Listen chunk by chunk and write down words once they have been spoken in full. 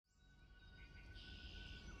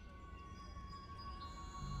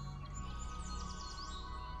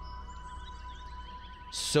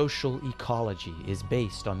Social ecology is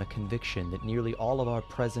based on the conviction that nearly all of our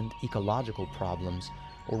present ecological problems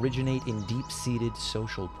originate in deep-seated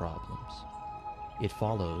social problems. It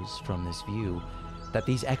follows from this view that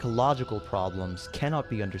these ecological problems cannot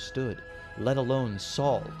be understood, let alone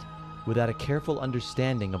solved, without a careful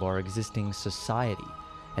understanding of our existing society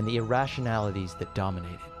and the irrationalities that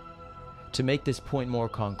dominate it. To make this point more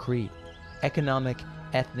concrete, economic,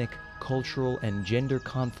 ethnic, cultural, and gender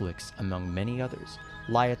conflicts, among many others,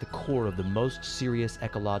 lie at the core of the most serious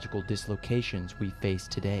ecological dislocations we face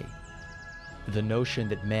today. The notion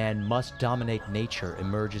that man must dominate nature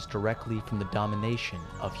emerges directly from the domination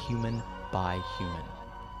of human by human.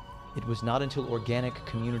 It was not until organic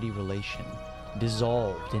community relation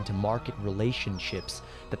dissolved into market relationships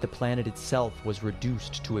that the planet itself was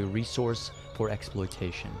reduced to a resource for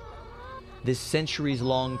exploitation. This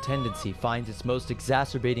centuries-long tendency finds its most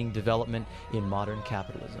exacerbating development in modern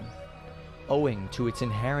capitalism. Owing to its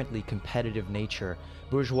inherently competitive nature,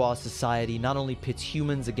 bourgeois society not only pits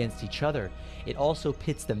humans against each other, it also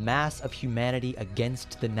pits the mass of humanity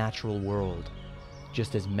against the natural world.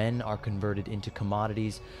 Just as men are converted into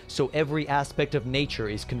commodities, so every aspect of nature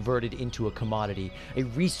is converted into a commodity, a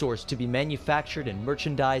resource to be manufactured and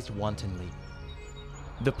merchandised wantonly.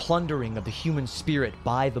 The plundering of the human spirit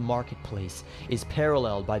by the marketplace is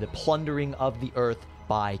paralleled by the plundering of the earth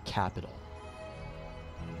by capital.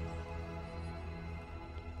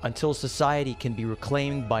 Until society can be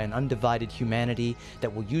reclaimed by an undivided humanity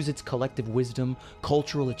that will use its collective wisdom,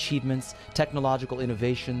 cultural achievements, technological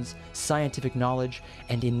innovations, scientific knowledge,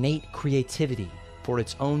 and innate creativity for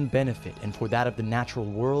its own benefit and for that of the natural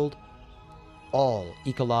world, all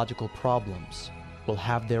ecological problems will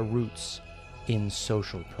have their roots in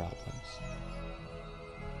social problems.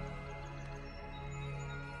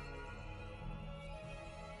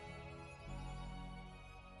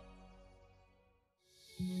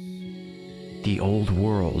 The old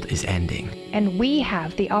world is ending. And we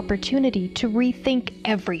have the opportunity to rethink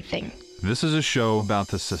everything. This is a show about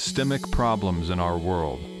the systemic problems in our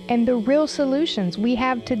world. And the real solutions we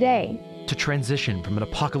have today. To transition from an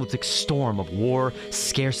apocalyptic storm of war,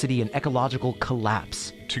 scarcity, and ecological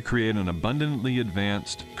collapse. To create an abundantly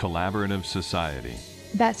advanced, collaborative society.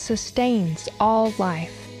 That sustains all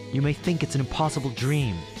life. You may think it's an impossible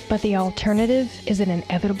dream. But the alternative is an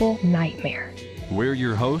inevitable nightmare. We're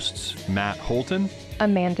your hosts, Matt Holton,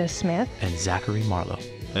 Amanda Smith, and Zachary Marlowe.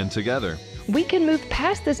 And together, we can move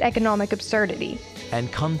past this economic absurdity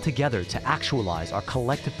and come together to actualize our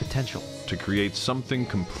collective potential. To create something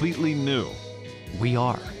completely new. We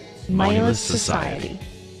are Mindless Society.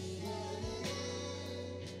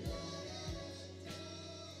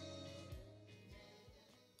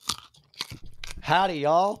 Howdy,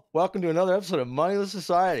 y'all. Welcome to another episode of Mindless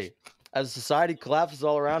Society. As society collapses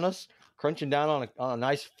all around us, crunching down on a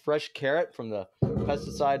nice fresh carrot from the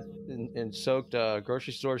pesticide and soaked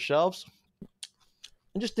grocery store shelves,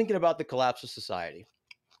 and just thinking about the collapse of society.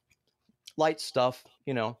 Light stuff,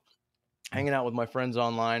 you know, hanging out with my friends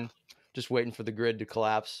online, just waiting for the grid to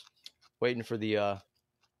collapse, waiting for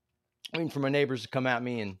my neighbors to come at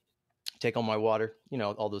me and take all my water, you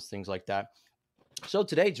know, all those things like that. So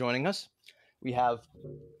today, joining us, we have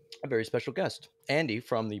a very special guest, Andy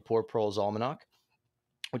from the Poor Proles Almanac,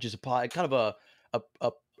 which is kind of a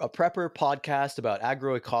prepper podcast about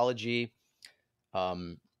agroecology.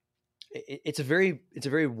 It's a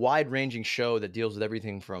very wide-ranging show that deals with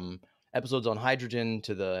everything from episodes on hydrogen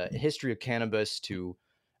to the history of cannabis to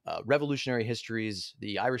revolutionary histories,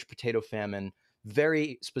 the Irish potato famine,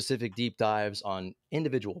 very specific deep dives on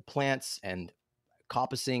individual plants and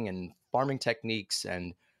coppicing and farming techniques.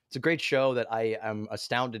 And it's a great show that I am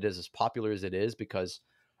astounded is as popular as it is, because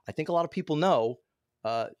I think a lot of people know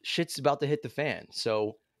shit's about to hit the fan.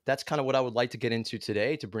 So that's kind of what I would like to get into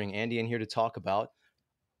today, to bring Andy in here to talk about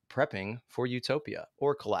prepping for utopia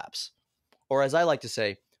or collapse. Or as I like to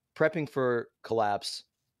say, prepping for collapse,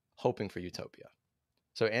 hoping for utopia.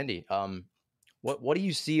 So Andy, what do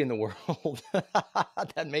you see in the world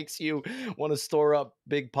that makes you want to store up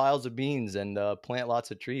big piles of beans and plant lots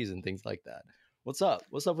of trees and things like that? What's up?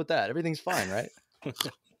 What's up with that? Everything's fine, right?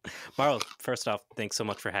 Marlo, first off, thanks so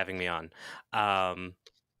much for having me on.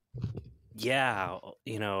 Yeah,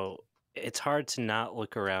 you know, it's hard to not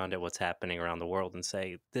look around at what's happening around the world and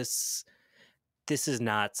say, this is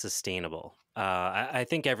not sustainable. I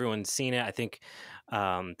think everyone's seen it. I think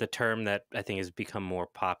the term that I think has become more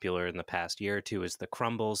popular in the past year or two is the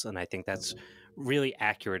crumbles. And I think that's really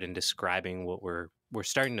accurate in describing what we're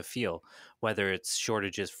starting to feel, whether it's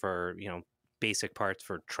shortages for, you know, basic parts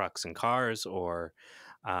for trucks and cars, or,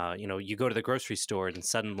 you know, you go to the grocery store and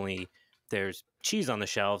suddenly there's cheese on the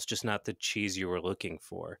shelves, just not the cheese you were looking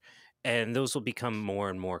for. And those will become more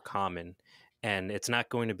and more common. And it's not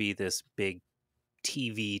going to be this big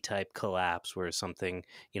TV type collapse where something,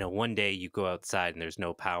 one day you go outside and there's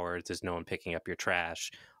no power, there's no one picking up your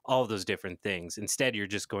trash, all of those different things. Instead, you're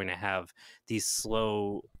just going to have these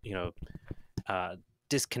slow, uh,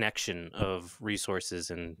 disconnection of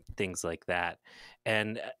resources and things like that.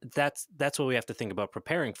 And that's what we have to think about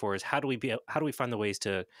preparing for, is how do we find the ways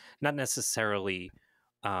to not necessarily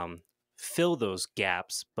um, fill those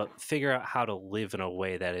gaps, but figure out how to live in a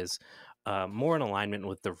way that is more in alignment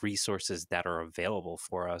with the resources that are available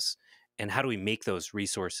for us, and how do we make those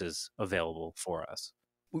resources available for us.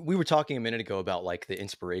 We were talking a minute ago about like the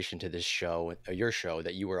inspiration to this show, your show,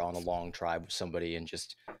 that you were on a long drive with somebody and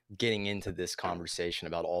just getting into this conversation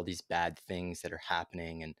about all these bad things that are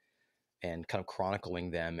happening and kind of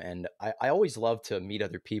chronicling them. And I always love to meet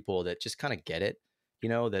other people that just kind of get it,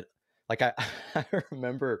 that like I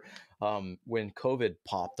remember when COVID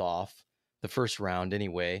popped off, the first round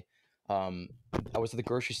anyway. I was at the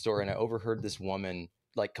grocery store and I overheard this woman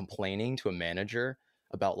like complaining to a manager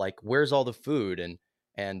about like, where's all the food?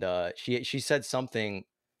 And she said something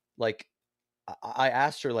like, I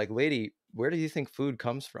asked her like, lady, where do you think food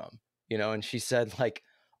comes from? And she said like,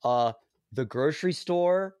 uh, the grocery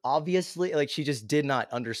store, obviously. Like, she just did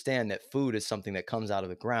not understand that food is something that comes out of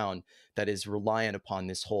the ground, that is reliant upon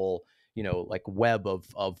this whole, like web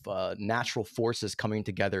of natural forces coming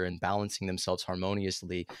together and balancing themselves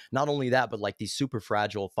harmoniously. Not only that, but like these super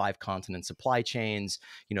fragile 5-continent supply chains,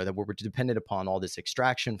 that we're dependent upon all this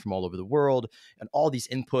extraction from all over the world and all these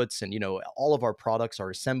inputs. And, all of our products are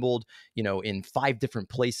assembled, in 5 different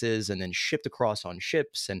places and then shipped across on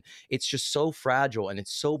ships. And it's just so fragile and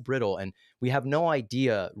it's so brittle. And we have no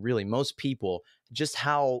idea, really, most people, just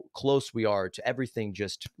how close we are to everything,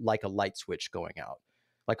 just like a light switch going out,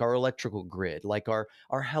 like our electrical grid, like our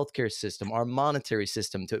healthcare system, our monetary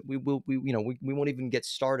system. We won't even get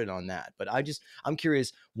started on that. But I'm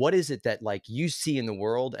curious, what is it that like you see in the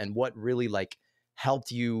world, and what really like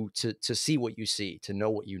helped you to see what you see, to know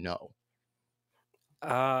what you know?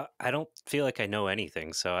 I don't feel like I know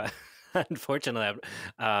anything, so unfortunately,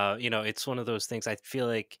 it's one of those things. I feel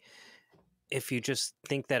like if you just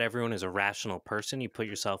think that everyone is a rational person, you put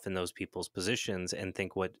yourself in those people's positions and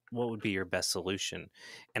think what would be your best solution.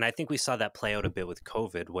 And I think we saw that play out a bit with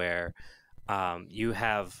COVID, where you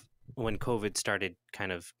have, when COVID started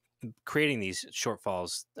kind of creating these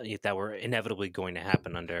shortfalls that were inevitably going to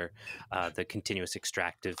happen under the continuous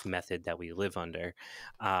extractive method that we live under.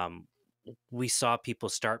 We saw people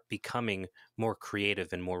start becoming more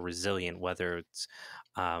creative and more resilient, whether it's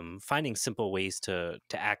finding simple ways to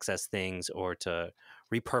access things or to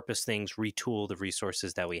repurpose things, retool the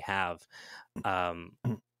resources that we have. Um,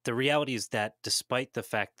 the reality is that despite the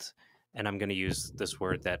fact, and I'm going to use this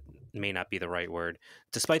word that may not be the right word,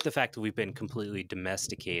 despite the fact that we've been completely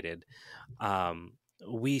domesticated,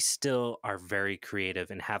 we still are very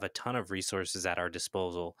creative and have a ton of resources at our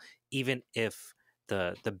disposal, even if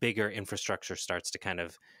the bigger infrastructure starts to kind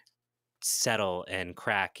of settle and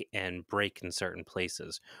crack and break in certain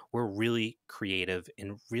places. We're really creative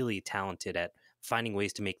and really talented at finding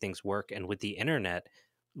ways to make things work. And with the internet,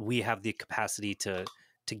 we have the capacity to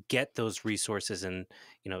get those resources. And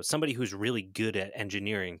somebody who's really good at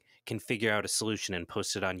engineering can figure out a solution and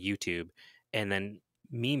post it on YouTube, and then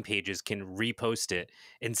meme pages can repost it,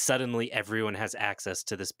 and suddenly everyone has access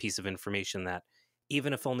to this piece of information that,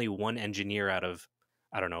 even if only one engineer out of,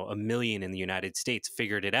 I don't know, 1 million in the United States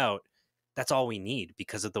figured it out, that's all we need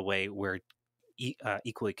because of the way we're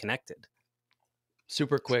equally connected.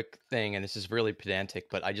 Super quick thing, and this is really pedantic,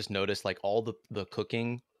 but I just noticed like all the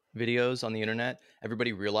cooking videos on the internet,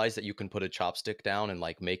 everybody realized that you can put a chopstick down and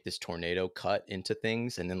like make this tornado cut into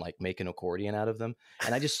things and then like make an accordion out of them.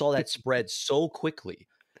 And I just saw that spread so quickly.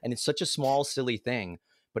 And it's such a small, silly thing,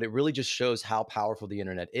 but it really just shows how powerful the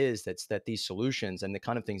internet is. That these solutions and the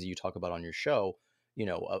kind of things that you talk about on your show,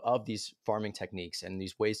 of these farming techniques and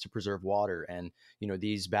these ways to preserve water and,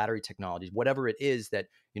 these battery technologies, whatever it is that,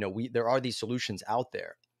 there are these solutions out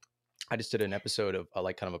there. I just did an episode of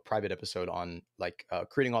like kind of a private episode on like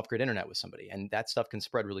creating off-grid internet with somebody, and that stuff can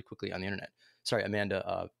spread really quickly on the internet. Sorry, Amanda,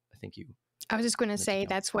 I think you. I was just going to say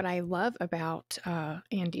that's what I love about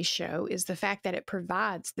Andy's show, is the fact that it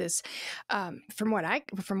provides this, from what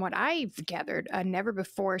I've gathered, a never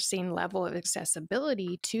before seen level of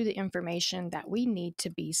accessibility to the information that we need to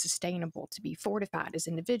be sustainable, to be fortified as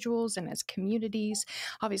individuals and as communities.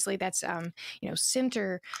 Obviously, that's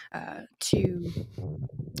center to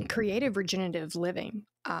creative regenerative living.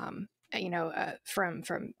 From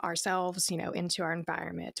ourselves, into our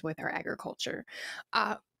environment with our agriculture.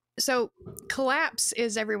 So collapse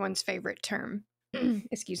is everyone's favorite term.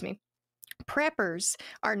 Excuse me. Preppers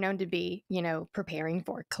are known to be, preparing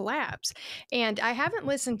for collapse. And I haven't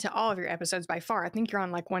listened to all of your episodes by far. I think you're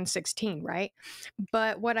on like 116, right?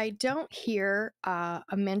 But what I don't hear a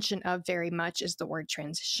mention of very much is the word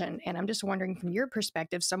transition. And I'm just wondering, from your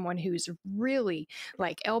perspective, someone who's really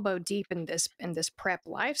like elbow deep in this prep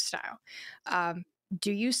lifestyle,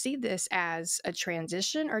 do you see this as a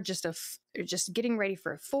transition, or just getting ready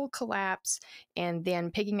for a full collapse and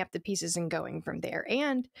then picking up the pieces and going from there?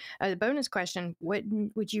 And a bonus question: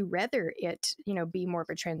 would you rather it, be more of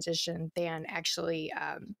a transition than actually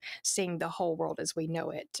seeing the whole world as we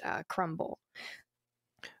know it crumble?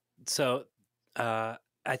 So, I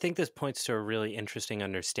think this points to a really interesting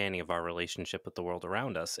understanding of our relationship with the world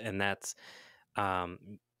around us, and that's um,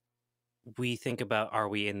 we think about, are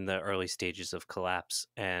we in the early stages of collapse?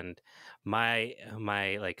 And my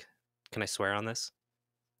like, can I swear on this?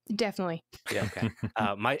 Definitely. Yeah. Okay.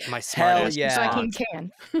 My Hell smart ass yeah. So I response.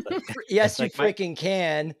 can. Yes, you Like my- freaking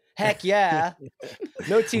can. Heck yeah.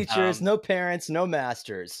 No teachers, no parents, no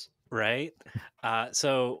masters. Right.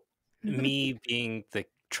 So me being the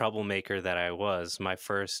troublemaker that I was, my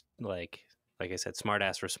first like I said, smart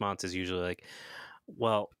ass response is usually like,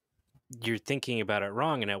 well, you're thinking about it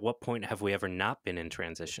wrong. And at what point have we ever not been in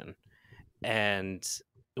transition? And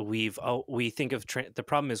we think of the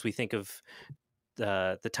problem is we think of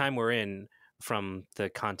the time we're in from the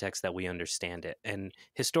context that we understand it. And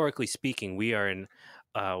historically speaking, we are in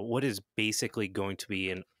what is basically going to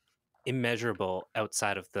be an immeasurable,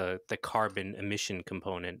 outside of the carbon emission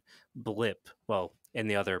component, blip, well,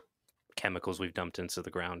 and the other chemicals we've dumped into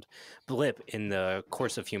the ground, blip in the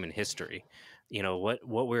course of human history.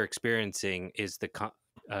 What we're experiencing is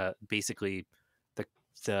basically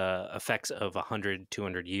the effects of 100,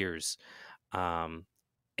 200 years, and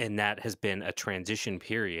that has been a transition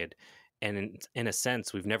period, and in a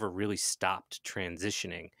sense we've never really stopped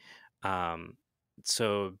transitioning.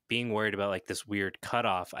 So being worried about like this weird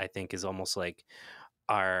cutoff, I think, is almost like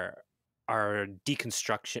our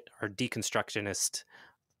deconstructionist,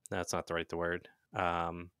 that's not the right word,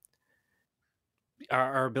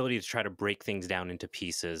 our ability to try to break things down into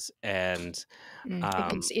pieces and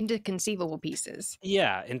Into conceivable pieces.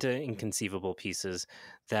 yeah, into inconceivable pieces,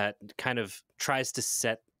 that kind of tries to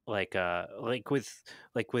set like with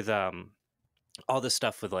all this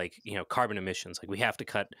stuff with like carbon emissions, like we have to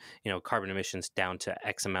cut carbon emissions down to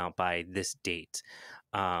X amount by this date,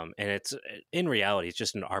 and it's in reality it's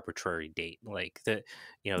just an arbitrary date, like that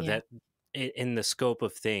in the scope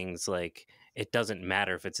of things, like it doesn't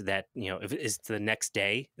matter if it's that, if it's the next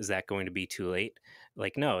day, is that going to be too late?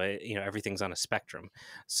 Like no, everything's on a spectrum.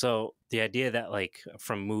 So the idea that like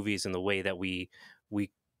from movies and the way that we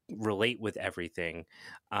relate with everything,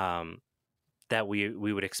 that we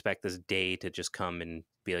would expect this day to just come and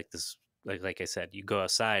be like this, like I said, you go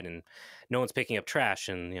outside and no one's picking up trash,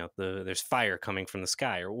 and there's fire coming from the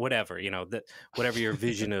sky or whatever, that whatever your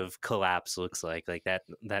vision of collapse looks like that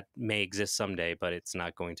may exist someday, but it's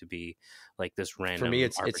not going to be like this random. For me,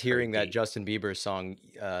 it's hearing date. that Justin Bieber song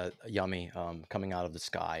 "Yummy" coming out of the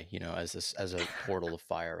sky, as a portal of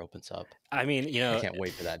fire opens up. I mean, I can't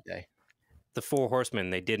wait for that day. The Four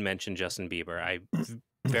Horsemen, they did mention Justin Bieber. I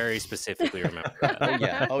very specifically remember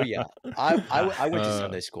that. Oh yeah. I went to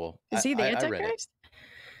Sunday school. Is he the I read it. Antichrist?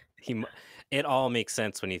 It all makes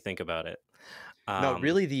sense when you think about it. No,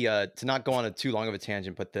 really, to not go on a too long of a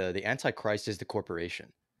tangent, but the Antichrist is the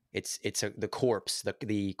corporation. It's the corpse,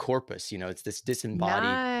 the corpus. It's this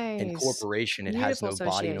disembodied incorporation. It has no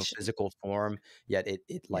body, no physical form. Yet it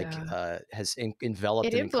has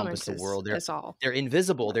enveloped and encompassed the world. They're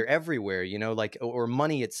invisible. They're everywhere. Or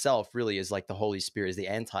money itself really is like the Holy Spirit, is the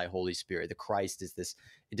anti-Holy Spirit. The Christ is this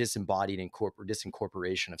disembodied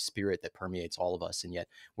disincorporation of spirit that permeates all of us, and yet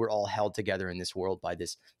we're all held together in this world by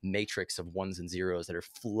this matrix of ones and zeros that are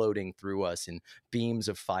floating through us in beams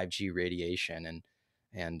of 5G radiation.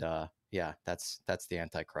 And yeah, that's the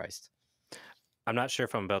Antichrist. I'm not sure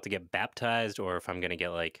if I'm about to get baptized or if I'm going to get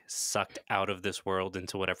like sucked out of this world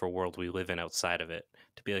into whatever world we live in outside of it,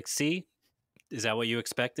 to be like, see, is that what you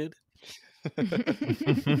expected?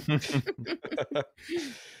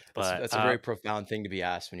 But that's a very profound thing to be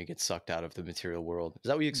asked when you get sucked out of the material world. Is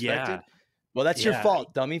that what you expected? Yeah. Well, that's your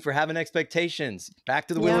fault, dummy, for having expectations. Back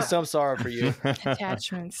to the wheel of samsara for you.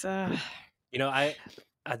 Attachments.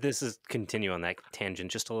 This is continue on that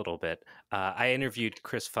tangent just a little bit. I interviewed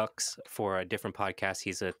Chris Fuchs for a different podcast.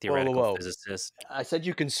 He's a theoretical physicist. I said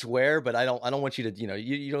you can swear, but I don't want you to,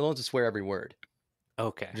 you don't have to swear every word.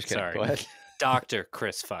 Okay. Just kidding. Sorry. Go ahead. Dr.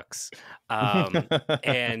 Chris Fuchs.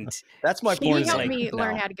 And that's my point. point. Can you help me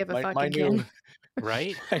learn how to give a fuck again?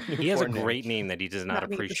 Right? My He has a newborn name. great name that he does not Not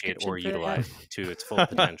need a appreciate prescription or for that. utilize to its full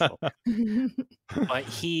potential. But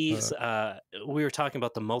he's Uh, we were talking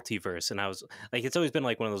about the multiverse, and I was like, it's always been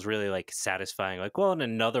like one of those really like satisfying, like, well, in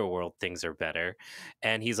another world things are better.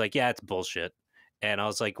 And he's like, yeah, it's bullshit. And I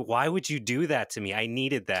was like, why would you do that to me? I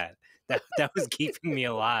needed that. That was keeping me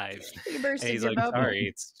alive. You And bursted he's your like, bubble.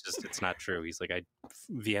 sorry, it's not true. He's like, I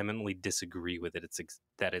vehemently disagree with it.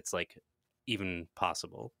 That it's like even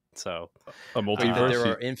possible. So a Wait, that multiverse. there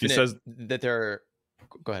are He infinite. says, That there are.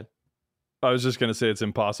 Go ahead. I was just going to say it's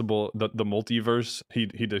impossible. The multiverse, he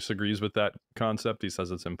disagrees with that concept. He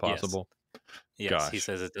says it's impossible. yes, he Gosh,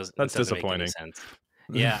 says it doesn't. that's It doesn't make any disappointing. sense.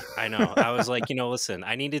 Yeah, I know. I was like, listen,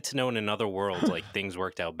 I needed to know in another world, like things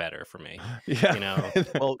worked out better for me. Yeah.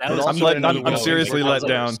 Well, That but was also me in another I'm world, seriously I let was like,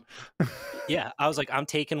 down. yeah, I was like, I'm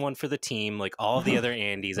taking one for the team. Like all the other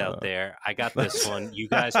Andys out there, I got this one. You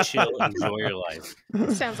guys chill, enjoy your life,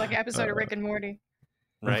 Sounds like an episode of Rick and Morty.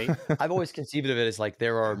 right? I've always conceived of it as like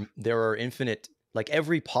there are infinite, like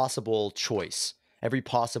every possible choice, every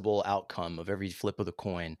possible outcome of every flip of the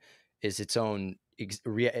coin is its own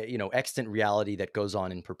extant reality that goes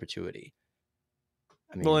on in perpetuity.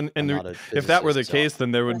 I mean, Well, I'm and not a if that were the physicist, so case,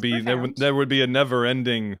 then there would That's be profound. there would be a never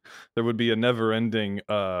ending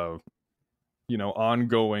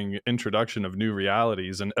ongoing introduction of new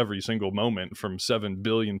realities in every single moment from 7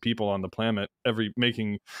 billion people on the planet,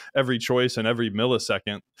 making every choice in every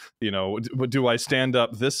millisecond. Do I stand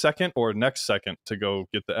up this second or next second to go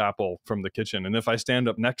get the apple from the kitchen? And if I stand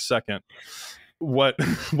up next second, what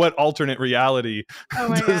alternate reality Oh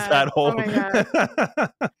my does God. that Oh hold? my God.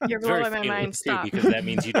 You're It's very blowing my failing mind. too, Stop. because that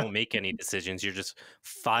means you don't make any decisions. You're just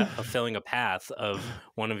filling a path of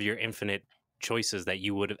one of your infinite choices that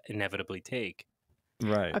you would inevitably take.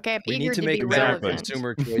 Right. Okay, I'm we eager need to to make be better Exactly. relevant.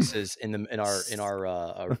 consumer choices in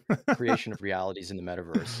our creation of realities in the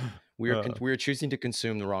metaverse. We're choosing to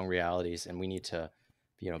consume the wrong realities, and we need to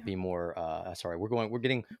be more sorry, we're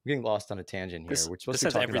getting lost on a tangent here. We're supposed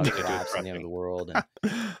this to be has talking about everything to do with collapse and the end of prepping. the world. And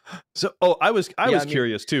So, I was Yeah, I mean-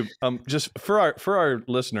 curious too. Just for our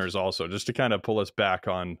listeners, also, just to kind of pull us back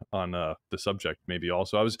on the subject, maybe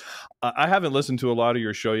also. I haven't listened to a lot of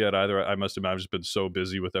your show yet either. I must admit, I've just been so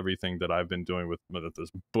busy with everything that I've been doing with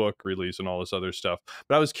this book release and all this other stuff.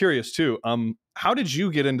 But I was curious too. How did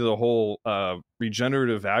you get into the whole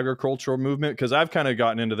regenerative agricultural movement? Because I've kind of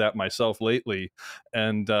gotten into that myself lately,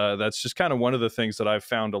 and that's just kind of one of the things that I've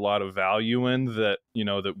found a lot of value in that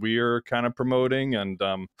we're kind of promoting. And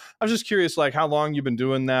I was just curious, like, how long you've been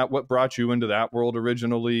doing that, what brought you into that world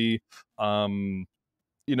originally, and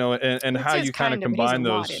It how says you kind of but he's combine a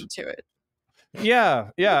lot those. into it.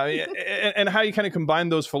 Yeah, and how you kind of combine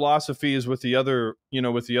those philosophies with the other,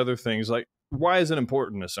 with the other things. Like, why is it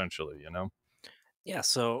important, essentially? Yeah.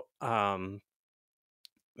 So,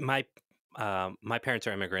 my parents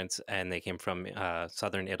are immigrants, and they came from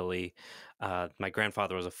southern Italy. My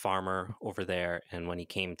grandfather was a farmer over there, and when he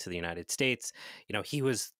came to the United States, he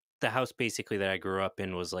was the house basically that I grew up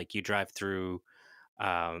in was like you drive through,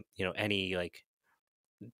 any like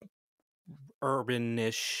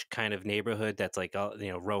urbanish kind of neighborhood that's like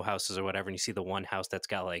row houses or whatever, and you see the one house that's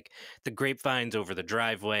got like the grapevines over the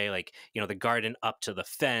driveway, like the garden up to the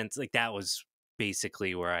fence. Like that was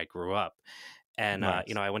basically where I grew up. And Nice.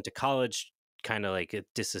 I went to college kind of like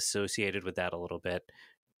disassociated with that a little bit,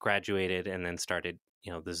 graduated, and then started,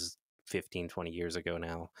 this is 15-20 years ago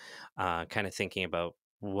now, kind of thinking about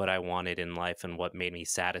what I wanted in life and what made me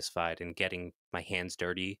satisfied, and getting my hands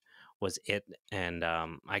dirty was it. And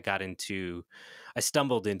I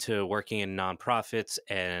stumbled into working in nonprofits,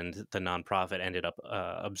 and the nonprofit ended up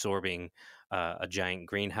absorbing a giant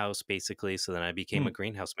greenhouse basically. So then I became a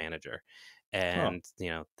greenhouse manager. And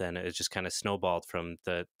then it just kind of snowballed from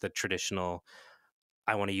the traditional,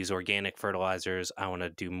 I want to use organic fertilizers, I want to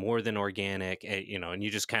do more than organic, and you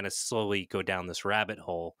just kind of slowly go down this rabbit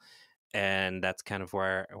hole. And that's kind of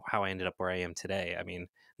how I ended up where I am today. I mean,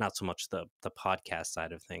 not so much the podcast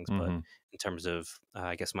side of things, but in terms of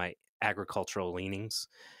I guess my agricultural leanings,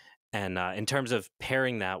 and in terms of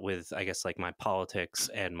pairing that with, I guess, like my politics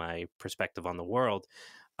and my perspective on the world.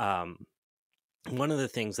 One of the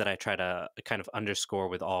things that I try to kind of underscore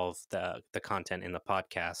with all of the content in the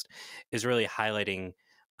podcast is really highlighting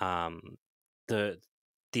the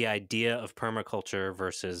idea of permaculture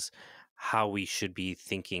versus how we should be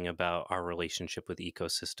thinking about our relationship with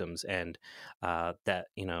ecosystems, and that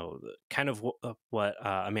kind of what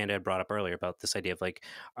Amanda had brought up earlier about this idea of like,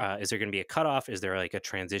 is there going to be a cutoff? Is there like a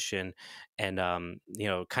transition? And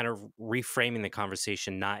kind of reframing the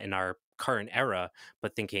conversation not in our current era,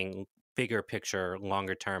 but thinking bigger picture,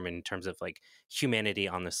 longer term, in terms of like humanity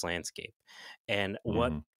on this landscape, and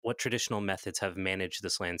what traditional methods have managed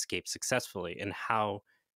this landscape successfully, and how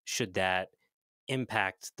should that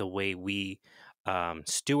impact the way we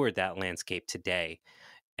steward that landscape today.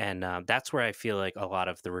 And that's where I feel like a lot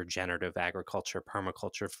of the regenerative agriculture,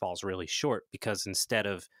 permaculture falls really short, because instead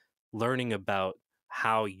of learning about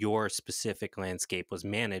how your specific landscape was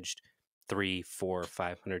managed 3, 4,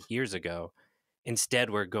 500 years ago, instead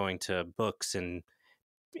we're going to books and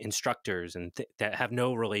instructors and that have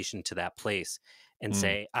no relation to that place and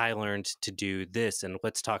say, I learned to do this, and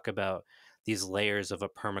let's talk about these layers of a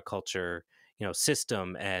permaculture,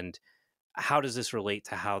 system, and how does this relate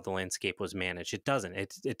to how the landscape was managed? It doesn't.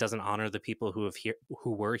 It doesn't honor the people who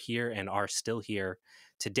were here and are still here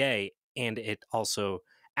today, and it also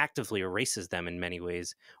actively erases them in many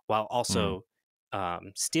ways, while also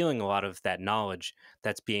stealing a lot of that knowledge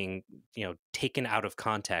that's being taken out of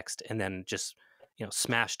context and then just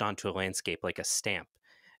smashed onto a landscape like a stamp.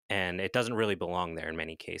 And it doesn't really belong there in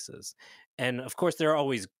many cases. And of course, there are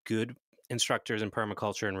always good instructors in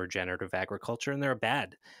permaculture and regenerative agriculture, and there are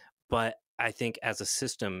bad. But I think as a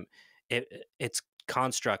system, its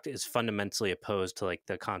construct is fundamentally opposed to like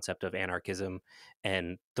the concept of anarchism,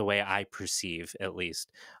 and the way I perceive, at least,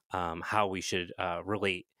 how we should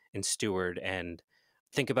relate and steward and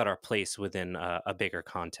think about our place within a bigger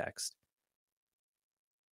context.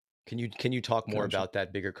 Can you talk more Gotcha. about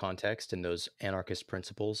that bigger context and those anarchist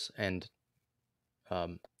principles? And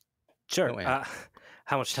Sure. no, and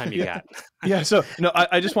How much time you got? Yeah. So no,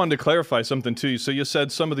 I just wanted to clarify something too. So you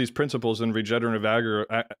said some of these principles in regenerative agriculture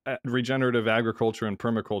and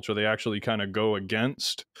permaculture, they actually kind of go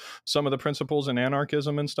against some of the principles in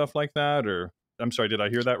anarchism and stuff like that. Or I'm sorry, did I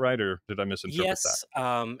hear that right, or did I misinterpret that?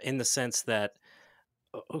 Yes, in the sense that,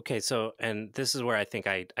 okay, so, and this is where I think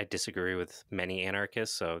I disagree with many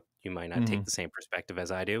anarchists, so you might not take the same perspective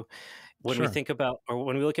as I do. When we Sure. think about, or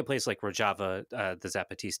when we look at places like Rojava, the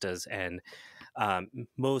Zapatistas, and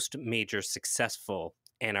most major successful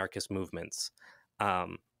anarchist movements,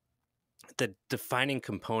 um, the defining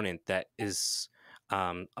component that is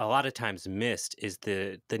a lot of times missed is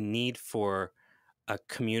the need for a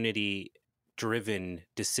community driven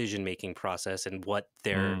decision making process and what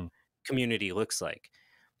their community looks like.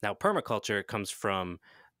 Now, permaculture comes from,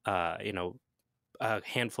 a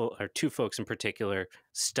handful or two folks in particular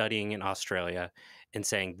studying in Australia and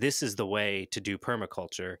saying this is the way to do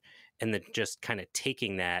permaculture, and then just kind of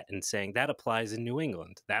taking that and saying that applies in New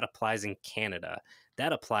England, that applies in Canada,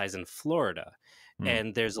 that applies in Florida.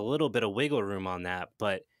 And there's a little bit of wiggle room on that,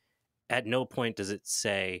 but at no point does it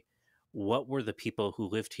say what were the people who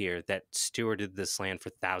lived here that stewarded this land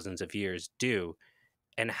for thousands of years do,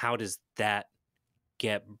 and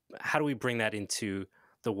get how do we bring that into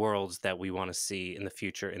the worlds that we want to see in the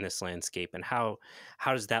future in this landscape, and how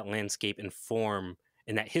does that landscape inform,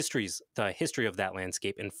 and the history of that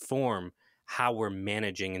landscape inform how we're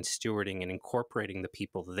managing and stewarding and incorporating the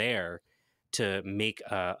people there to make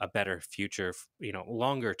a better future,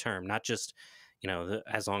 longer term, not just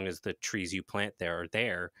as long as the trees you plant there are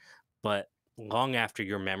there, but long after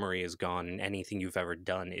your memory is gone and anything you've ever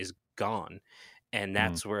done is gone. And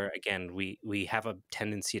that's where, again, we have a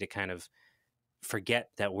tendency to kind of forget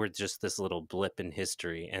that we're just this little blip in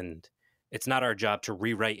history, and it's not our job to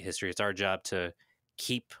rewrite history. It's our job to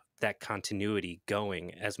keep that continuity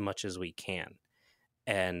going as much as we can.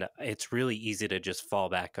 And it's really easy to just fall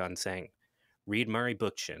back on saying, read Murray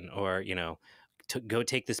Bookchin, or, to go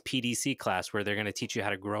take this PDC class where they're going to teach you how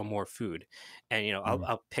to grow more food. And,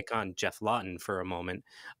 I'll pick on Jeff Lawton for a moment.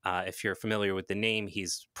 If you're familiar with the name,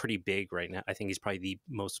 he's pretty big right now. I think he's probably the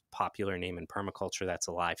most popular name in permaculture that's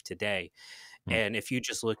alive today. And if you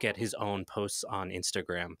just look at his own posts on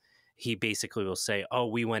Instagram, he basically will say, oh,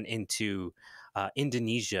 we went into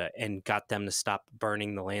Indonesia and got them to stop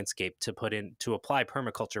burning the landscape to apply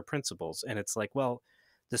permaculture principles. And it's like, well,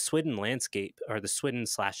 the Swidden landscape, or the Swidden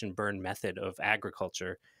slash and burn method of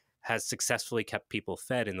agriculture, has successfully kept people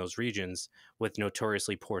fed in those regions with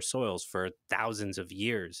notoriously poor soils for thousands of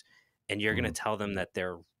years. And you're going to tell them that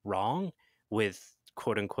they're wrong with,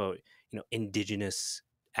 quote unquote, indigenous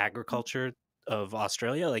agriculture of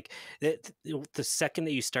Australia. Like the second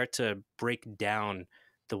that you start to break down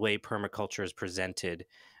the way permaculture is presented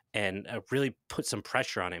and really put some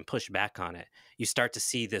pressure on it and push back on it, you start to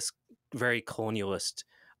see this very colonialist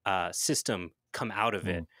system come out of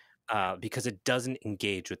it, because it doesn't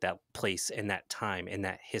engage with that place and that time and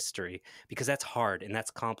that history, because that's hard and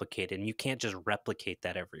that's complicated, and you can't just replicate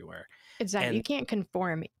that everywhere. Exactly. And You can't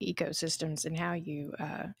conform ecosystems and how you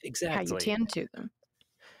exactly, tend to them.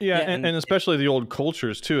 Yeah, Yeah, and especially the old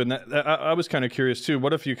cultures too. And I was kind of curious too.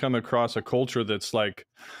 What if you come across a culture that's like,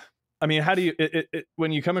 I mean, how do you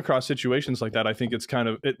when you come across situations like that? I think it's kind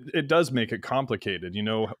of it does make it complicated, you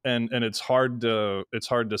know, and it's hard to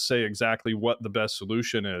say exactly what the best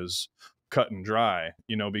solution is, cut and dry,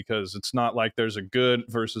 you know, because it's not like there's a good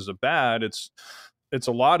versus a bad. It's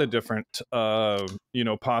a lot of different you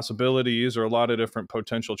know, possibilities, or a lot of different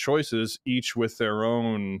potential choices, each with their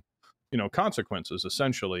own, you know, consequences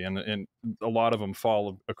essentially, and a lot of them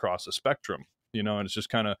fall across a spectrum, you know. And it's just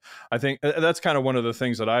kind of, I think that's kind of one of the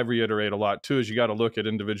things that I reiterate a lot too, is you got to look at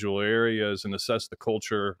individual areas and assess the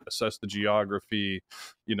culture, assess the geography,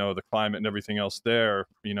 you know, the climate and everything else there,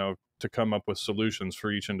 you know, to come up with solutions for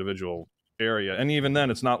each individual area. And even then,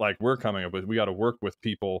 it's not like we're coming up with, we got to work with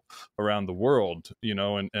people around the world, you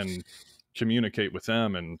know, and communicate with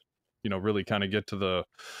them, and, you know, really kind of get to the,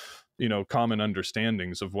 you know, common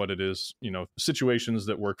understandings of what it is, you know, situations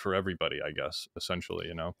that work for everybody, I guess, essentially,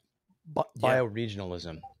 you know. Yeah.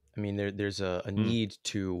 Bioregionalism. I mean, there's a need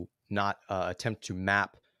to not attempt to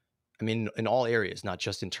map. I mean, in all areas, not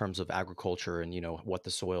just in terms of agriculture and, you know, what the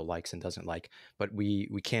soil likes and doesn't like, but we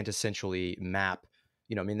can't essentially map.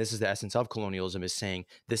 You know, I mean, this is the essence of colonialism, is saying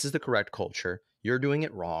this is the correct culture, you're doing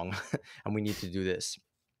it wrong, and we need to do this.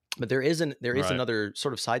 But there is Right. another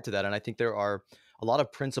sort of side to that, and I think there are a lot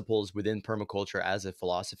of principles within permaculture as a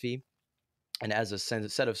philosophy and as a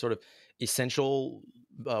set of sort of essential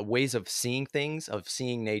ways of seeing things, of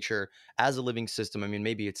seeing nature as a living system. I mean,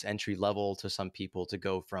 maybe it's entry level to some people to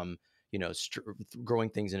go from, you know, growing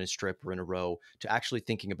things in a strip or in a row to actually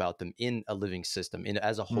thinking about them in a living system, in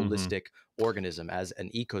as a holistic organism, as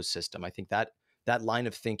an ecosystem. I think that line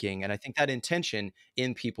of thinking, and I think that intention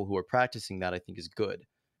in people who are practicing that, I think, is good.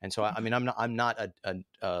 And so, I mean, I'm not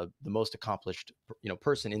the most accomplished, you know,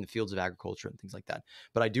 person in the fields of agriculture and things like that,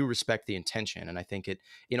 but I do respect the intention. And I think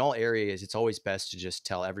in all areas, it's always best to just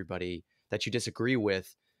tell everybody that you disagree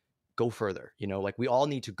with, go further. You know, like, we all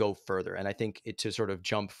need to go further. And I think to sort of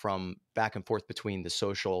jump from back and forth between the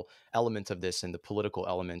social element of this and the political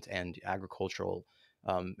element and agricultural,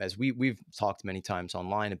 as we've talked many times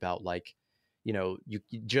online about, like, you know, you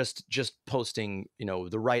just posting, you know,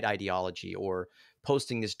 the right ideology, or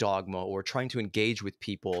posting this dogma, or trying to engage with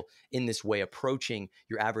people in this way, approaching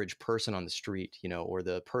your average person on the street, you know, or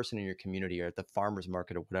the person in your community or at the farmer's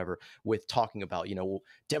market or whatever, with talking about, you know,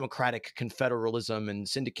 democratic confederalism and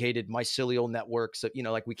syndicated mycelial networks. You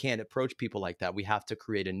know, like, we can't approach people like that. We have to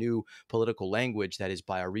create a new political language that is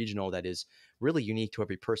bioregional, that is really unique to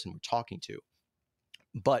every person we're talking to.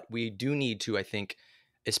 But we do need to, I think,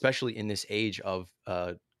 especially in this age of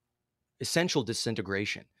essential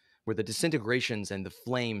disintegration, where the disintegrations and the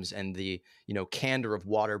flames and the, you know, candor of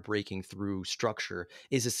water breaking through structure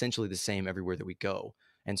is essentially the same everywhere that we go.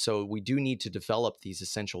 And so we do need to develop these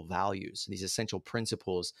essential values, these essential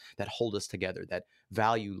principles that hold us together, that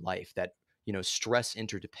value life, that, you know, stress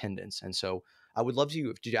interdependence. And so I would love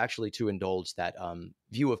you to actually to indulge that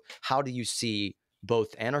view of, how do you see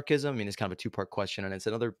both anarchism? I mean, it's kind of a two-part question, and it's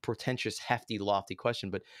another pretentious, hefty, lofty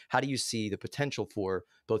question, but how do you see the potential for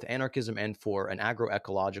both anarchism and for an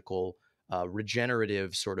agroecological,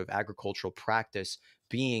 regenerative sort of agricultural practice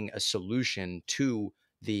being a solution to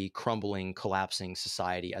the crumbling, collapsing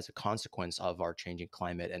society as a consequence of our changing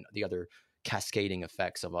climate and the other cascading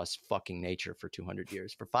effects of us fucking nature for 200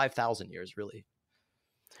 years, for 5,000 years, really,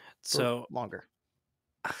 So, longer.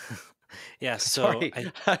 yeah, so Sorry,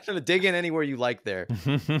 I'm going to dig in anywhere you like there.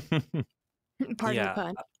 Pardon the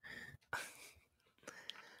pun.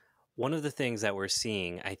 One of the things that we're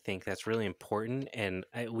seeing, I think, that's really important, and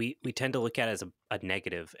we tend to look at it as a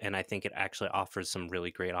negative, and I think it actually offers some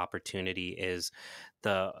really great opportunity, is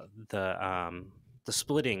the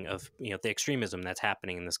splitting of, you know, the extremism that's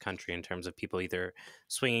happening in this country, in terms of people either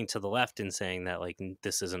swinging to the left and saying that, like,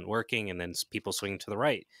 this isn't working, and then people swinging to the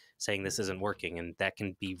right saying this isn't working, and that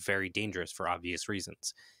can be very dangerous for obvious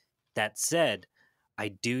reasons. That said, I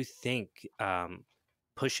do think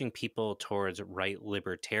pushing people towards right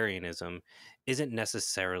libertarianism isn't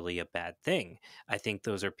necessarily a bad thing. I think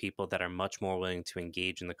those are people that are much more willing to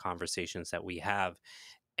engage in the conversations that we have.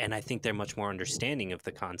 And I think they're much more understanding of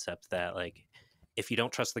the concept that, like, if you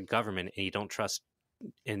don't trust the government,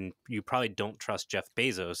 and you probably don't trust Jeff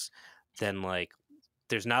Bezos, then, like,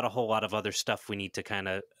 there's not a whole lot of other stuff we need to kind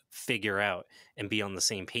of figure out and be on the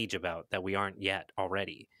same page about that we aren't yet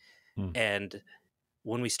already. And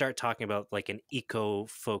when we start talking about, like, an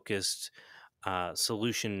eco-focused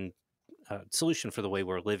solution for the way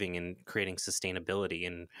we're living and creating sustainability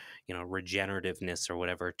and, you know, regenerativeness, or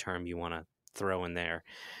whatever term you want to throw in there,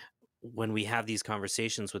 when we have these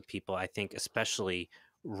conversations with people, I think especially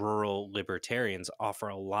rural libertarians offer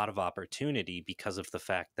a lot of opportunity because of the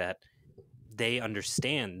fact that they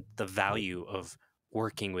understand the value of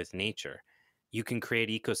working with nature. You can create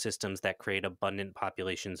ecosystems that create abundant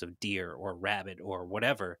populations of deer or rabbit or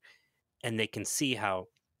whatever, and they can see how,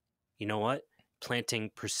 you know what,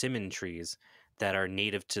 planting persimmon trees that are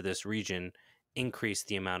native to this region increase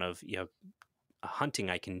the amount of hunting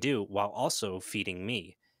I can do while also feeding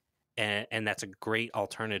me. And that's a great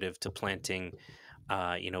alternative to planting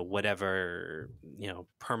whatever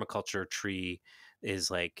permaculture tree is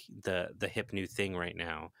like the hip new thing right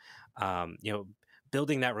now.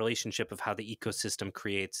 Building that relationship of how the ecosystem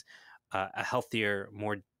creates a healthier,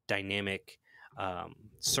 more dynamic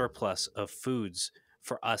surplus of foods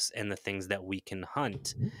for us and the things that we can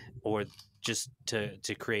hunt, or just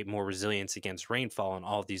to create more resilience against rainfall and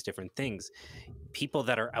all of these different things. People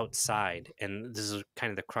that are outside, and this is kind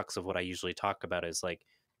of the crux of what I usually talk about, is like,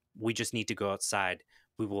 we just need to go outside.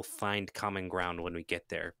 We will find common ground when we get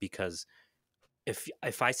there, because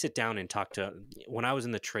if I sit down and talk to, when I was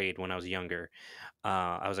in the trade when I was younger,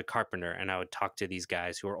 I was a carpenter, and I would talk to these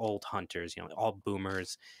guys who are old hunters, all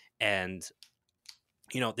boomers, and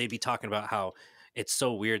they'd be talking about how it's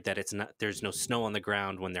so weird that there's no snow on the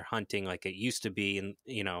ground when they're hunting like it used to be, and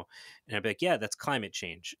and I'd be like, yeah, that's climate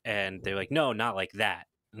change, and they're like, no, not like that.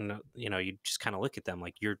 And you just kind of look at them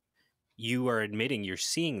like, you are admitting you're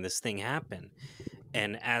seeing this thing happen.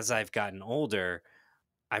 And as I've gotten older,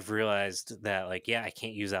 I've realized that, like, yeah, I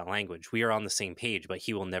can't use that language. We are on the same page, but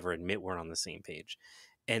he will never admit we're on the same page.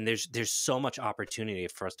 And there's so much opportunity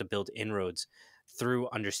for us to build inroads through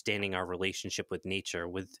understanding our relationship with nature,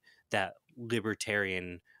 with that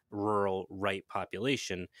libertarian rural right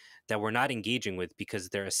population that we're not engaging with because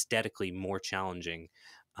they're aesthetically more challenging,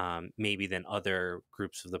 maybe, than other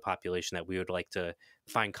groups of the population that we would like to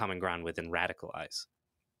find common ground with and radicalize.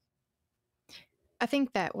 I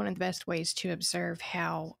think that one of the best ways to observe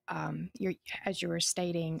how, as you were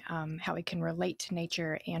stating, how we can relate to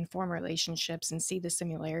nature and form relationships and see the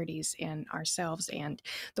similarities in ourselves and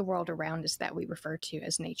the world around us that we refer to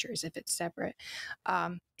as nature as if it's separate,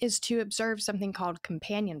 is to observe something called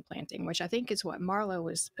companion planting, which I think is what Marlowe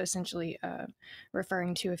was essentially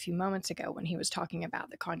referring to a few moments ago when he was talking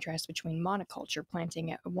about the contrast between monoculture,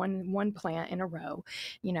 planting one plant in a row,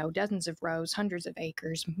 dozens of rows, hundreds of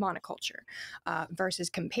acres, monoculture, versus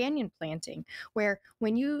companion planting, where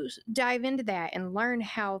when you dive into that and learn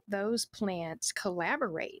how those plants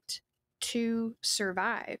collaborate to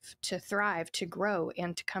survive, to thrive, to grow,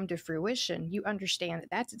 and to come to fruition, you understand that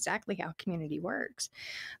that's exactly how community works.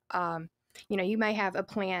 You may have a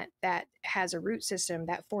plant that has a root system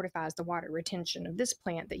that fortifies the water retention of this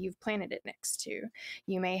plant that you've planted it next to.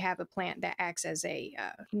 You may have a plant that acts as a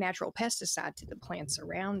natural pesticide to the plants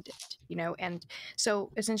around it, and so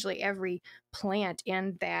essentially every plant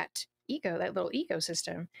in that little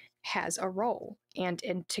ecosystem has a role, and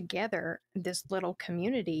together this little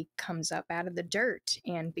community comes up out of the dirt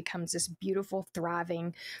and becomes this beautiful,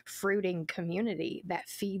 thriving, fruiting community that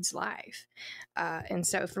feeds life. And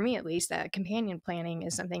so for me, at least, companion planting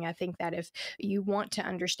is something I think that if you want to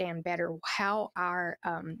understand better how our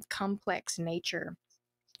complex nature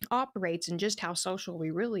operates and just how social we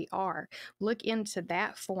really are, look into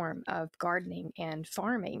that form of gardening and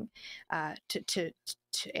farming,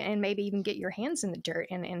 and maybe even get your hands in the dirt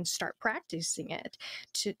and start practicing it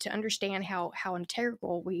to understand how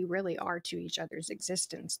integral we really are to each other's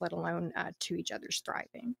existence, let alone to each other's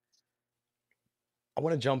thriving. I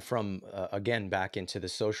want to jump from again back into the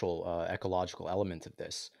social ecological element of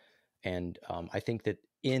this, and I think that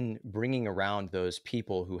in bringing around those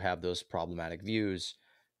people who have those problematic views,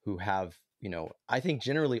 who have, I think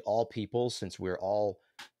generally all people, since we're all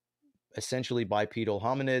essentially bipedal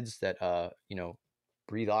hominids that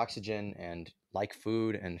breathe oxygen and like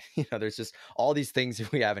food, and there's just all these things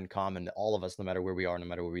that we have in common, all of us, no matter where we are, no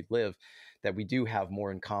matter where we live, that we do have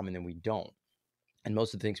more in common than we don't. And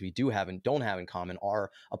most of the things we do have and don't have in common are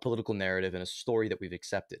a political narrative and a story that we've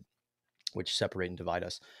accepted, which separate and divide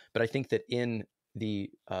us. But I think that in the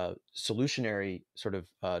solutionary sort of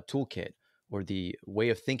toolkit, or the way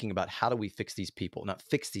of thinking about how do we fix these people, not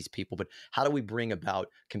fix these people, but how do we bring about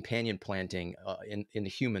companion planting in the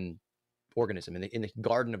human organism, in the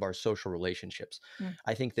garden of our social relationships.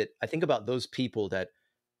 I think about those people that,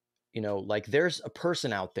 like there's a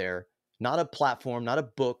person out there, not a platform, not a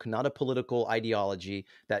book, not a political ideology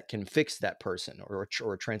that can fix that person or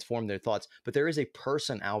transform their thoughts. But there is a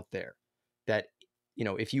person out there that,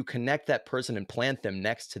 if you connect that person and plant them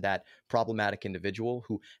next to that problematic individual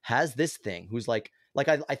who has this thing, who's like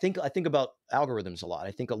I think about algorithms a lot.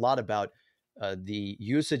 I think a lot about the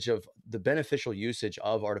usage of the beneficial usage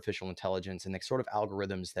of artificial intelligence and the sort of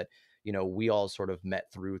algorithms that, you know, we all sort of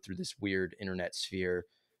met through this weird internet sphere,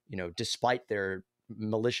 you know, despite their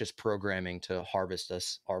malicious programming to harvest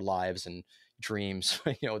us, our lives and dreams,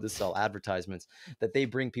 you know, to sell advertisements, that they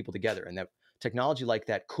bring people together, and that technology like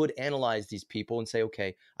that could analyze these people and say,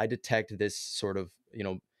 okay, I detect this sort of, you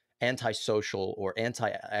know, antisocial or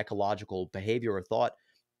anti-ecological behavior or thought.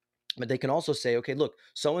 But they can also say, okay, look,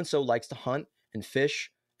 so and so likes to hunt and fish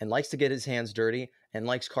and likes to get his hands dirty and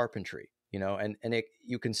likes carpentry, you know, and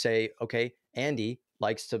you can say, okay, Andy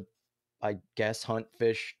likes to, I guess, hunt,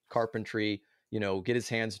 fish, carpentry, you know, get his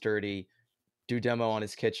hands dirty, do demo on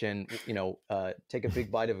his kitchen, you know, take a big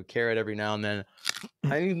bite of a carrot every now and then.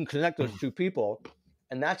 And you can connect those two people.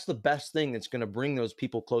 And that's the best thing that's going to bring those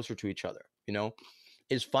people closer to each other, you know,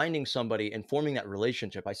 is finding somebody and forming that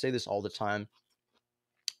relationship. I say this all the time.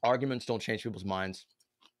 Arguments don't change people's minds.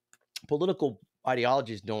 Political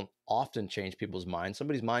ideologies don't often change people's minds.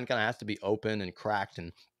 Somebody's mind kind of has to be open and cracked,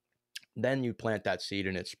 and then you plant that seed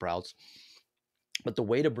and it sprouts. But the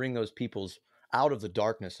way to bring those peoples out of the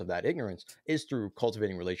darkness of that ignorance is through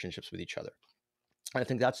cultivating relationships with each other. And I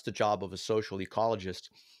think that's the job of a social ecologist,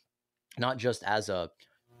 not just as a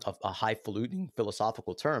highfalutin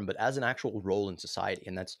philosophical term, but as an actual role in society.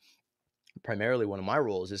 And that's primarily one of my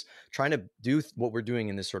roles, is trying to do what we're doing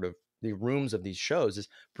in this sort of the rooms of these shows, is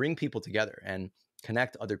bring people together and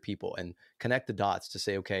connect other people and connect the dots to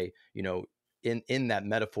say, okay, you know, in that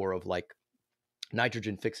metaphor of like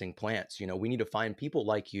nitrogen fixing plants, you know, we need to find people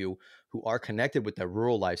like you who are connected with that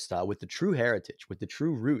rural lifestyle, with the true heritage, with the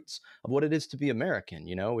true roots of what it is to be American,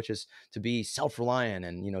 you know, which is to be self-reliant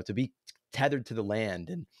and, you know, to be tethered to the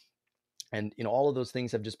land. And you know, all of those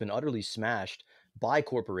things have just been utterly smashed by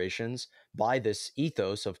corporations, by this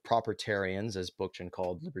ethos of propertarians, as Bookchin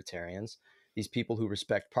called libertarians, these people who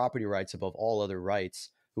respect property rights above all other rights,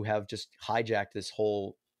 who have just hijacked this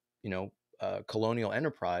whole, you know, colonial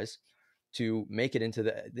enterprise to make it into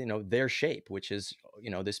the, you know, their shape, which is, you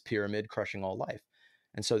know, this pyramid crushing all life.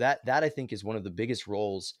 And so that I think is one of the biggest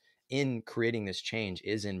roles in creating this change,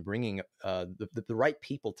 is in bringing the right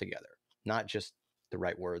people together, not just the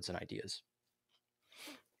right words and ideas.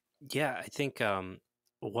 Yeah, I think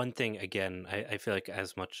one thing, again, I feel like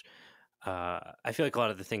as much, I feel like a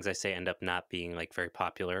lot of the things I say end up not being like very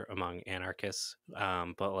popular among anarchists.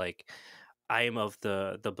 But like, I am of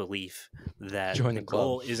the belief that Join the the club.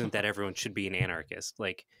 goal isn't that everyone should be an anarchist.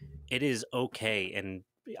 Like, it is okay, and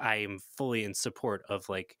I am fully in support of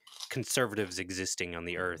like conservatives existing on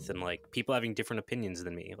the earth and like people having different opinions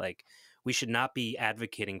than me. Like, we should not be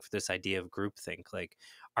advocating for this idea of groupthink. Like,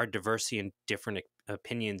 our diversity and different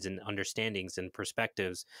opinions and understandings and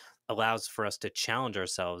perspectives allows for us to challenge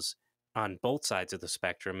ourselves on both sides of the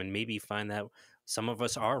spectrum and maybe find that some of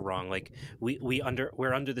us are wrong. Like, we're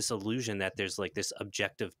under this illusion that there's like this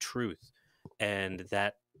objective truth, and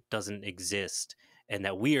that doesn't exist, and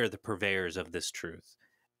that we are the purveyors of this truth.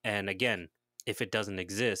 And again, if it doesn't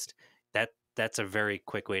exist, that's a very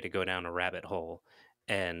quick way to go down a rabbit hole,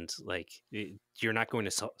 and like you're not going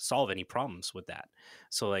to solve any problems with that.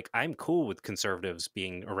 So like, I'm cool with conservatives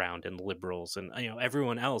being around and liberals and, you know,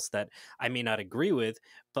 everyone else that I may not agree with,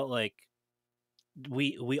 but like,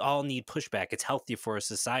 we all need pushback. It's healthy for a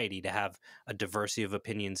society to have a diversity of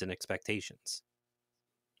opinions and expectations.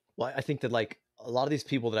 Well, I think that like a lot of these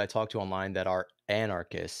people that I talk to online that are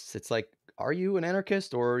anarchists, it's like, are you an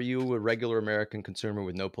anarchist, or are you a regular American consumer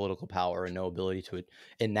with no political power and no ability to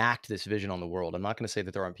enact this vision on the world? I'm not going to say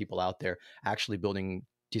that there aren't people out there actually building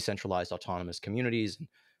decentralized autonomous communities and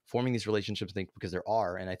forming these relationships, I think, because there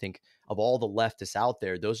are. And I think of all the leftists out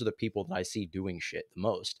there, those are the people that I see doing shit the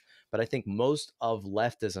most. But I think most of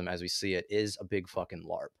leftism as we see it is a big fucking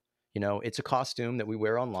LARP. You know, it's a costume that we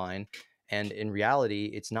wear online. And in reality,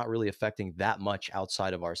 it's not really affecting that much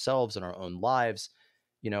outside of ourselves and our own lives,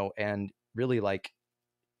 you know, and really like,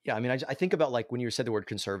 yeah, I mean, I think about like when you said the word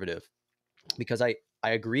conservative, because I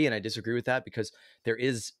agree and I disagree with that, because there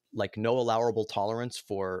is like no allowable tolerance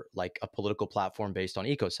for like a political platform based on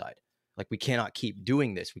ecocide. Like, we cannot keep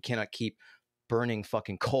doing this. We cannot keep burning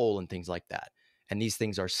fucking coal and things like that. And these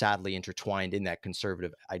things are sadly intertwined in that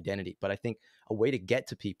conservative identity. But I think a way to get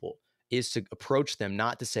to people is to approach them,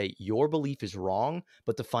 not to say your belief is wrong,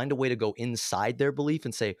 but to find a way to go inside their belief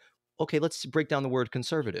and say, okay, let's break down the word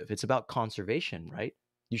conservative. It's about conservation, right?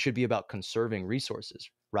 You should be about conserving resources,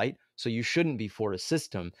 right? So you shouldn't be for a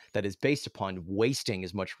system that is based upon wasting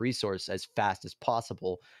as much resource as fast as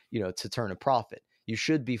possible, you know, to turn a profit. You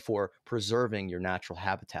should be for preserving your natural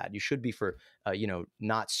habitat. You should be for, you know,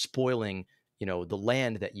 not spoiling, you know, the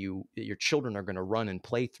land that your children are going to run and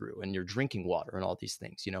play through, and your drinking water and all these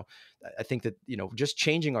things. You know, I think that, you know, just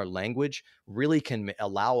changing our language really can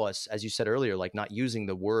allow us, as you said earlier, like not using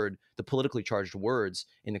the politically charged words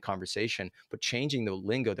in the conversation, but changing the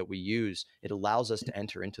lingo that we use. It allows us to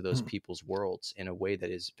enter into those people's worlds in a way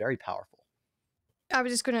that is very powerful. I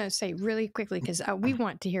was just going to say really quickly, because we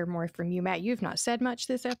want to hear more from you, Matt. You've not said much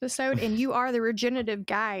this episode, and you are the regenerative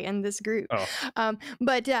guy in this group.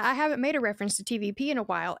 But I haven't made a reference to TVP in a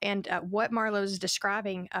while, and what Marlowe's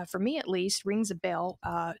describing, for me at least, rings a bell.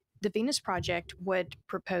 The Venus Project would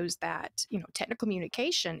propose that, you know, technical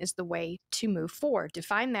communication is the way to move forward, to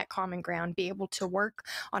find that common ground, be able to work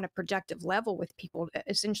on a productive level with people,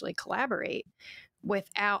 essentially collaborate,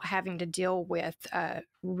 without having to deal with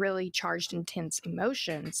really charged, intense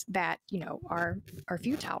emotions that, you know, are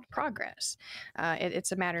futile to progress.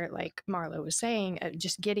 It's a matter, like Marlowe was saying,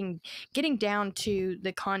 just getting down to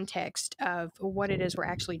the context of what it is we're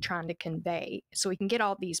actually trying to convey, so we can get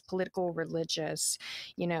all these political, religious,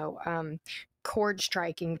 you know, chord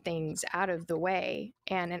striking things out of the way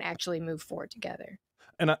and actually move forward together.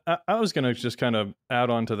 And I was going to just kind of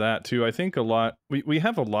add on to that too. I think we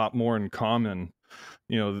have a lot more in common,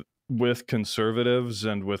 you know, with conservatives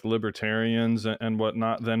and with libertarians and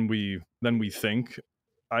whatnot than we think.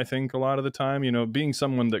 I think a lot of the time, you know, being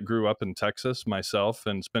someone that grew up in Texas myself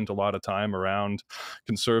and spent a lot of time around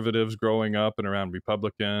conservatives growing up and around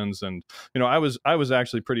Republicans. And, you know, I was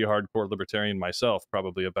actually pretty hardcore libertarian myself,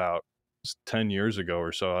 probably about 10 years ago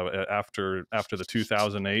or so, after the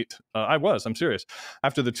 2008 I'm serious,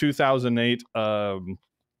 after the 2008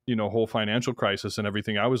 you know, whole financial crisis and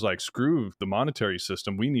everything. I was like, screw the monetary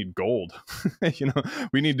system, we need gold. You know,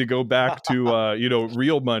 we need to go back to you know,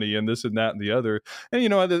 real money and this and that and the other. And, you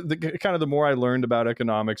know, the kind of the more I learned about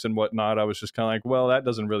economics and whatnot, I was just kind of like, well, that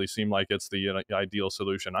doesn't really seem like it's the ideal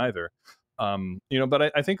solution either. You know,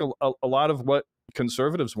 but I think a lot of what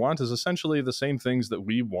conservatives want is essentially the same things that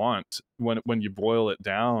we want when you boil it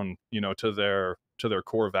down, you know, to their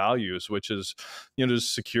core values, which is, you know,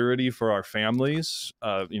 just security for our families,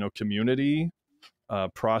 you know, community,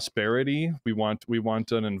 prosperity. We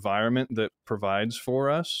want an environment that provides for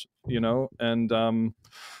us, you know, and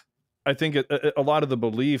I think a lot of the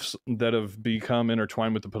beliefs that have become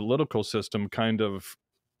intertwined with the political system kind of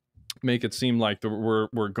make it seem like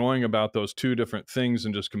we're going about those two different things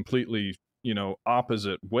in just completely, you know,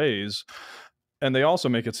 opposite ways. And they also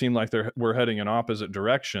make it seem like we're heading in opposite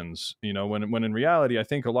directions, you know, when in reality, I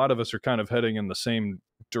think a lot of us are kind of heading in the same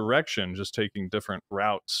direction, just taking different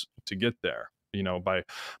routes to get there, you know,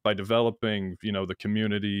 by developing, you know, the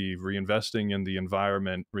community, reinvesting in the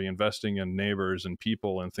environment, reinvesting in neighbors and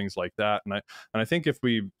people and things like that. And I think if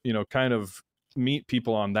we, you know, kind of meet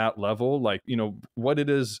people on that level, like, you know, what it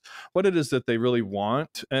is that they really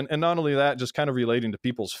want, and not only that, just kind of relating to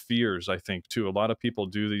people's fears. I think too, a lot of people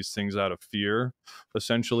do these things out of fear,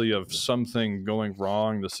 essentially, of something going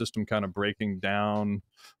wrong, the system kind of breaking down,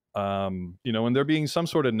 you know, and there being some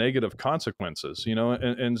sort of negative consequences, you know,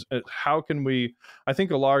 and how can we, I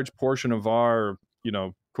think a large portion of our, you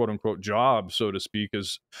know, quote unquote job, so to speak,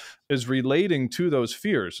 is relating to those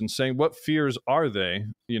fears and saying, what fears are they,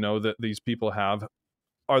 you know, that these people have?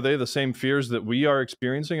 Are they the same fears that we are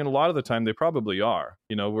experiencing? And a lot of the time they probably are.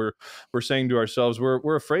 You know, we're saying to ourselves,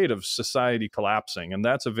 we're afraid of society collapsing. And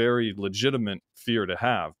that's a very legitimate fear to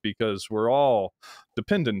have, because we're all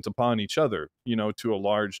dependent upon each other, you know, to a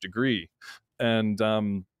large degree.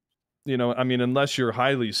 And, you know, I mean, unless you're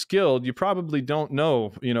highly skilled, you probably don't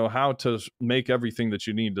know, you know, how to make everything that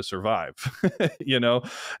you need to survive, you know,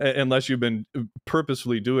 unless you've been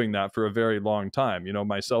purposefully doing that for a very long time, you know,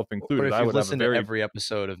 myself included. But if I would listen have to every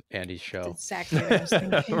episode of Andy's show, Exactly what I was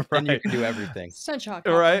thinking. then you can do everything. Such a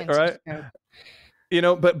right. show. You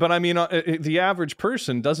know, but I mean, the average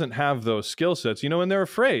person doesn't have those skill sets, you know, and they're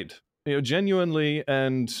afraid, you know, genuinely,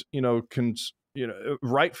 and, you know, you know,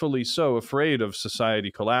 rightfully so, afraid of society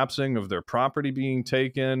collapsing, of their property being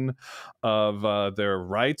taken, of their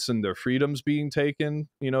rights and their freedoms being taken.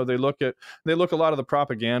 You know, they look a lot of the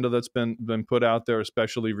propaganda that's been put out there,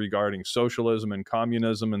 especially regarding socialism and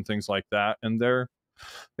communism and things like that, and they're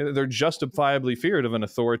justifiably feared of an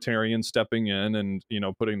authoritarian stepping in and, you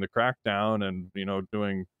know, putting the crack down and, you know,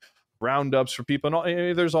 doing roundups for people, and all,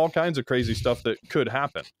 there's all kinds of crazy stuff that could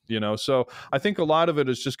happen, you know. So I think a lot of it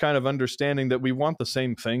is just kind of understanding that we want the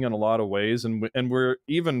same thing in a lot of ways, and we're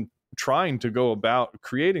even trying to go about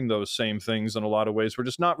creating those same things in a lot of ways. We're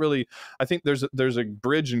just not really, I think there's a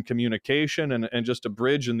bridge in communication and just a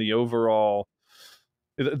bridge in the overall,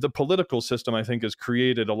 the political system, I think, has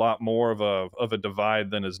created a lot more of a divide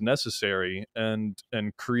than is necessary, and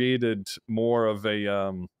created more of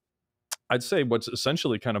a I'd say what's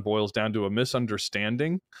essentially kind of boils down to a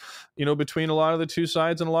misunderstanding, between a lot of the two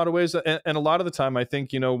sides in a lot of ways. And a lot of the time, I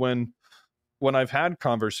think, when I've had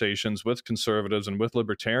conversations with conservatives and with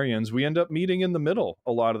libertarians, we end up meeting in the middle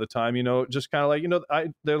a lot of the time, just kind of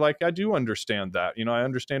like, they're like, I do understand that, I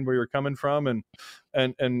understand where you're coming from, and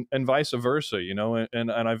vice versa,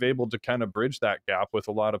 and I've able to kind of bridge that gap with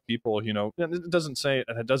a lot of people, and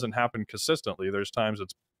it doesn't happen consistently. There's times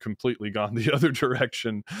it's completely gone the other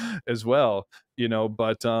direction as well,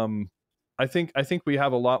 but I think we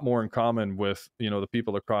have a lot more in common with, the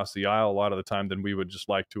people across the aisle a lot of the time than we would just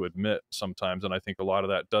like to admit sometimes. And I think a lot of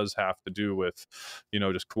that does have to do with,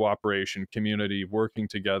 just cooperation, community, working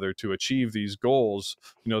together to achieve these goals,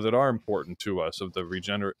 that are important to us, of the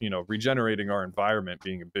regenerating our environment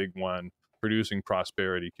being a big one, producing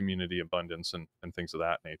prosperity, community abundance, and things of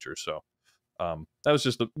that nature. So that was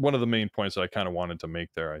just one of the main points that I kind of wanted to make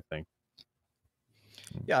there, I think.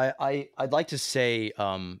 Yeah, I'd like to say,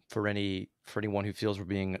 for anyone who feels we're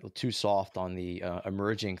being too soft on the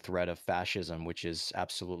emerging threat of fascism, which is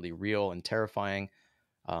absolutely real and terrifying.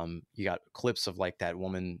 You got clips of like that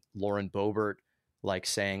woman Lauren Boebert, like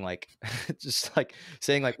saying like just like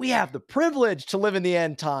saying like, we have the privilege to live in the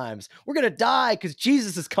end times. We're gonna die because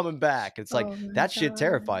Jesus is coming back. It's like, Oh my that shit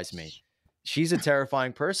terrifies me. gosh. She's a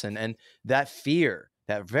terrifying person, and that fear,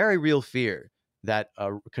 that very real fear that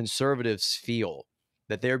conservatives feel,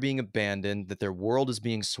 that they're being abandoned, that their world is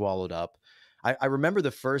being swallowed up. I remember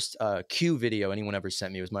the first Q video anyone ever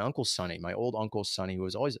sent me. It was my Uncle Sonny, my old Uncle Sonny, who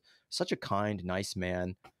was always such a kind, nice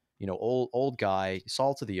man, old guy,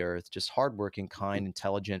 salt of the earth, just hardworking, kind,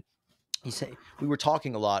 intelligent. He said, we were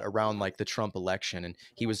talking a lot around like the Trump election, and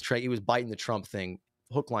he was biting the Trump thing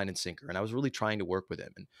hook, line, and sinker, and I was really trying to work with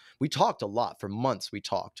him, and we talked a lot for months. We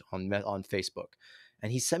talked on Facebook,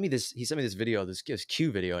 and he sent me this video, this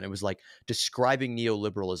Q video, and it was like describing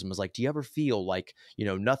neoliberalism. It was like, do you ever feel like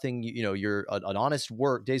nothing, your an honest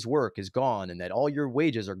day's work is gone, and that all your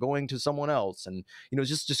wages are going to someone else, and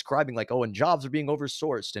just describing like, oh, and jobs are being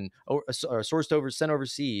oversourced and sent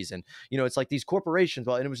overseas, and it's like these corporations.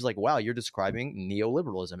 Well, and it was just like, wow, you're describing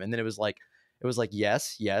neoliberalism. And then it was like,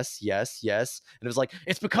 yes, yes, yes, yes. And it was like,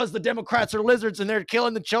 it's because the Democrats are lizards and they're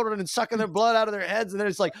killing the children and sucking their blood out of their heads. And then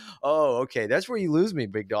it's like, oh, okay, that's where you lose me,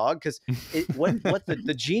 big dog. Because what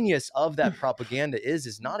the genius of that propaganda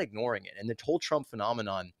is not ignoring it. And the whole Trump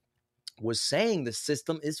phenomenon was saying the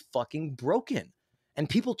system is fucking broken. And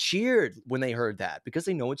people cheered when they heard that because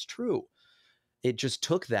they know it's true. It just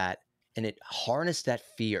took that and it harnessed that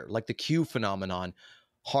fear, like the Q phenomenon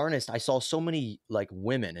harnessed. I saw so many like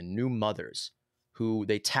women and new mothers who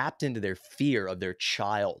they tapped into their fear of their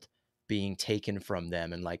child being taken from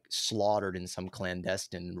them and like slaughtered in some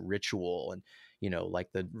clandestine ritual. And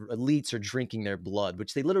like the elites are drinking their blood,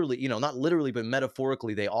 which they literally, not literally but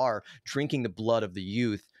metaphorically, they are drinking the blood of the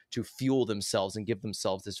youth to fuel themselves and give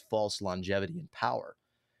themselves this false longevity and power,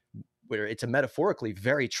 where it's a metaphorically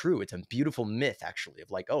very true. It's a beautiful myth actually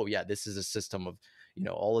of like, oh yeah, this is a system of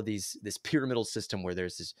all of this pyramidal system where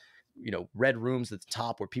there's this red rooms at the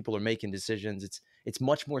top where people are making decisions. It's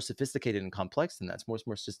much more sophisticated and complex than that. It's much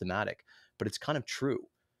more systematic, but it's kind of true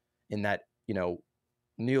in that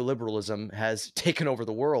neoliberalism has taken over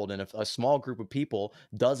the world, and if a small group of people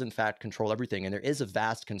does in fact control everything, and there is a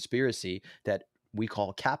vast conspiracy that we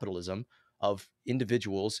call capitalism, of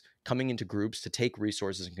individuals coming into groups to take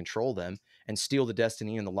resources and control them and steal the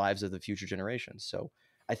destiny and the lives of the future generations. So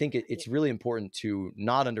I think it's really important to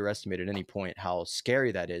not underestimate at any point how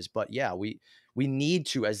scary that is. But yeah, we need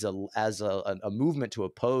to, as a movement, to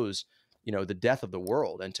oppose the death of the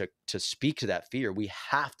world and to speak to that fear. We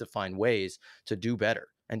have to find ways to do better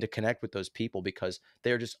and to connect with those people, because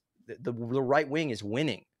they're just the right wing is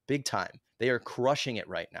winning big time. They are crushing it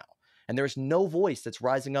right now, and there's no voice that's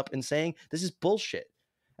rising up and saying this is bullshit.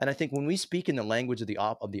 And I think when we speak in the language of the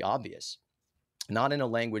obvious, not in a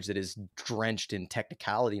language that is drenched in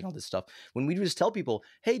technicality and all this stuff, when we just tell people,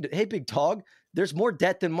 hey, big dog, there's more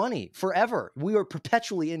debt than money forever. We are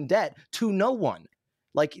perpetually in debt to no one.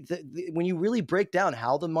 Like when you really break down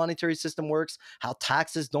how the monetary system works, how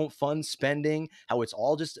taxes don't fund spending, how it's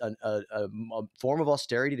all just a form of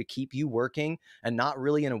austerity to keep you working and not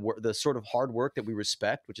really in the sort of hard work that we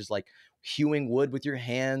respect, which is like hewing wood with your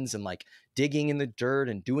hands and like digging in the dirt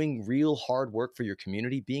and doing real hard work for your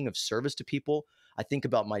community, being of service to people. I think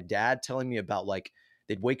about my dad telling me about like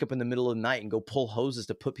they'd wake up in the middle of the night and go pull hoses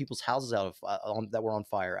to put people's houses out of that were on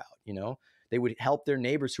fire out. They would help their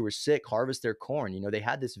neighbors who were sick harvest their corn. They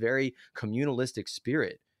had this very communalistic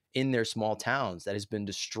spirit in their small towns that has been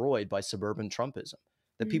destroyed by suburban Trumpism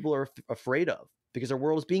that people are afraid of because their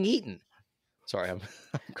world is being eaten. Sorry, I'm,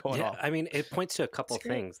 I'm going off. I mean, it points to a couple That's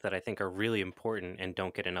great. things that I think are really important and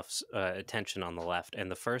don't get enough attention on the left. And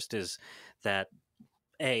the first is that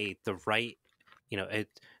the right,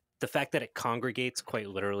 the fact that it congregates quite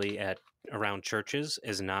literally at around churches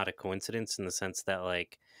is not a coincidence, in the sense that,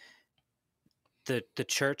 like, the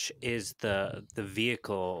church is the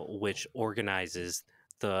vehicle which organizes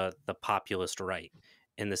the populist right,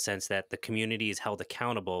 in the sense that the community is held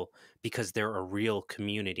accountable because they're a real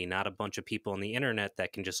community, not a bunch of people on the internet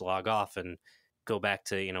that can just log off and go back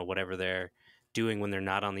to whatever they're doing when they're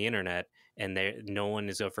not on the internet. And no one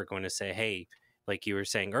is ever going to say, hey, like you were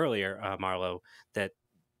saying earlier, Marlo, that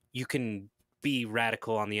you can be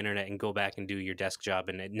radical on the internet and go back and do your desk job,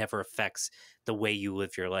 and it never affects the way you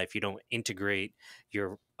live your life. You don't integrate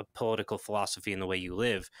your political philosophy in the way you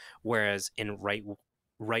live. Whereas in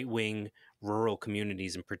right-wing rural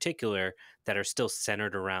communities in particular, that are still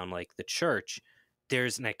centered around like the church,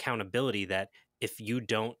 there's an accountability that if you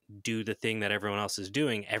don't do the thing that everyone else is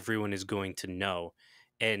doing, everyone is going to know,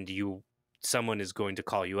 and someone is going to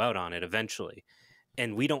call you out on it eventually.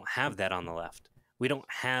 And we don't have that on the left. We don't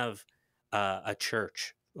have a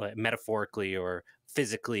church, like, metaphorically or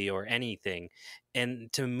physically or anything. And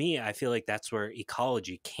to me, I feel like that's where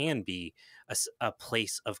ecology can be a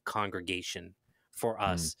place of congregation for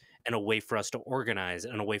us, and a way for us to organize,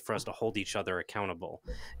 and a way for us to hold each other accountable,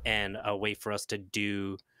 and a way for us to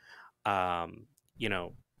do, any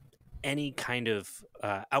kind of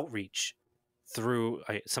outreach through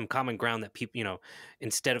some common ground, that people,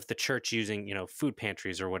 instead of the church using, food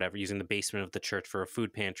pantries or whatever, using the basement of the church for a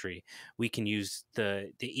food pantry, we can use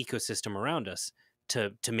the ecosystem around us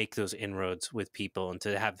to make those inroads with people, and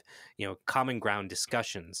to have, common ground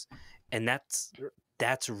discussions. And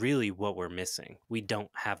that's really what we're missing. We don't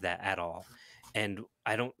have that at all. And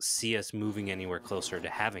I don't see us moving anywhere closer to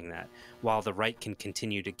having that, while the right can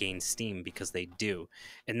continue to gain steam, because they do.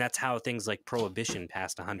 And that's how things like prohibition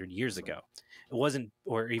passed 100 years ago. It wasn't,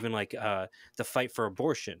 or even like the fight for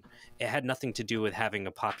abortion. It had nothing to do with having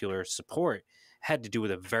a popular support. It had to do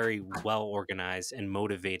with a very well organized and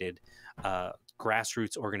motivated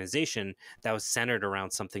grassroots organization that was centered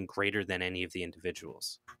around something greater than any of the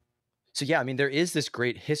individuals. So yeah, I mean, there is this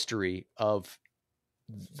great history of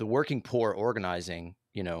the working poor organizing,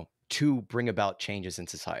 to bring about changes in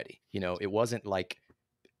society. It wasn't like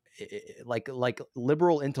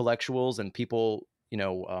liberal intellectuals and people,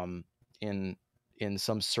 in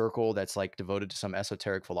some circle that's like devoted to some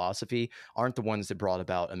esoteric philosophy, aren't the ones that brought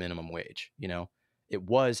about a minimum wage. It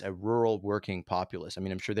was a rural working populace. I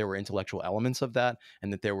mean, I'm sure there were intellectual elements of that,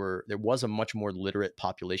 and that there was a much more literate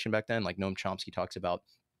population back then. Like Noam Chomsky talks about,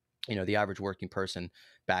 the average working person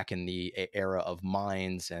back in the era of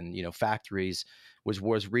mines and, factories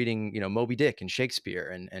was reading, Moby Dick and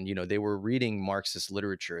Shakespeare, and they were reading Marxist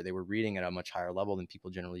literature. They were reading at a much higher level than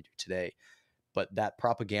people generally do today. But that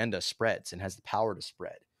propaganda spreads and has the power to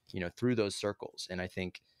spread, through those circles. And I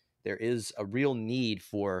think there is a real need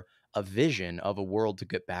for a vision of a world to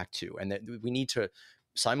get back to, and that we need to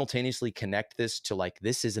simultaneously connect this to, like,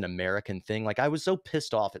 this is an American thing. Like, I was so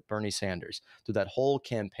pissed off at Bernie Sanders through that whole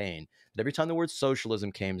campaign that every time the word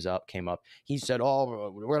socialism came up, he said,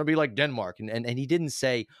 oh, we're going to be like Denmark. And he didn't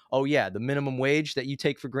say, oh yeah, the minimum wage that you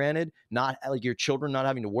take for granted, not like your children not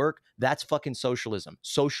having to work, that's fucking socialism.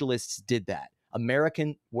 Socialists did that.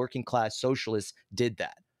 American working class socialists did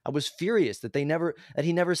that. I was furious that he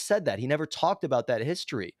never said that. He never talked about that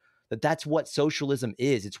history, that's what socialism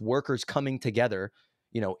is. It's workers coming together.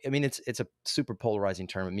 I mean, it's a super polarizing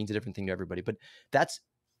term. It means a different thing to everybody. But that's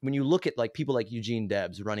when you look at like people like Eugene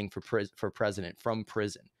Debs running for president from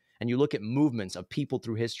prison, and you look at movements of people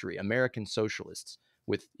through history, American socialists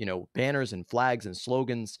with, banners and flags and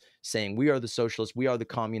slogans saying, we are the socialists, we are the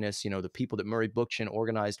communists, the people that Murray Bookchin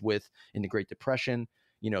organized with in the Great Depression.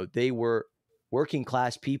 They were working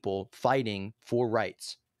class people fighting for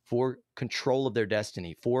rights, for control of their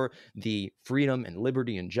destiny, for the freedom and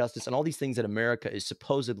liberty and justice and all these things that America is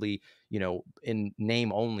supposedly, in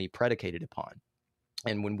name only predicated upon.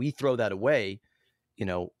 And when we throw that away,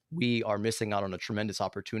 we are missing out on a tremendous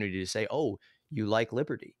opportunity to say, oh, you like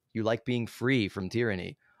liberty, you like being free from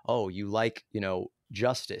tyranny. Oh, you like,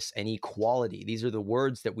 justice and equality. These are the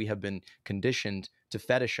words that we have been conditioned to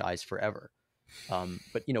fetishize forever.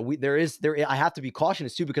 But I have to be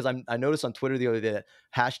cautious too, because I noticed on Twitter the other day that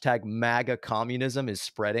hashtag MAGA communism is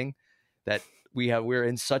spreading, that we're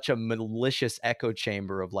in such a malicious echo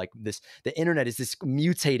chamber of like this. The internet is this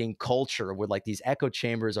mutating culture where like these echo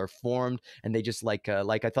chambers are formed, and they just like I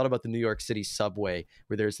thought about the New York City subway,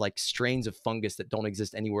 where there's like strains of fungus that don't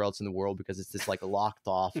exist anywhere else in the world because it's this like locked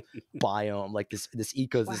off biome, like this this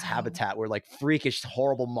habitat where like freakish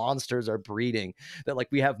horrible monsters are breeding. That like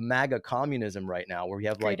we have MAGA communism right now, where we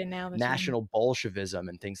have like national Bolshevism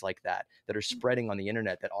and things like that are spreading on the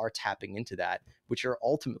internet, that are tapping into that, which are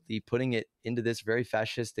ultimately putting it into this very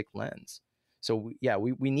fascistic lens. So yeah,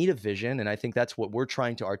 we need a vision, and I think that's what we're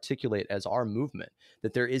trying to articulate as our movement,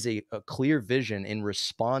 that there is a clear vision in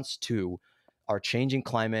response to our changing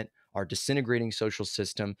climate, our disintegrating social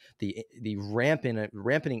system, the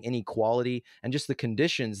rampanting inequality, and just the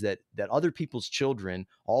conditions that other people's children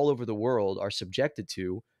all over the world are subjected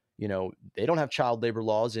to. You know, they don't have child labor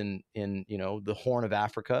laws in you know, the Horn of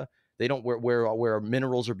Africa. They don't where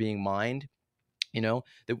minerals are being mined. You know,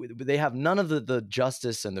 they have none of the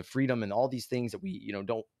justice and the freedom and all these things that we, you know,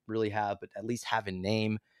 don't really have, but at least have in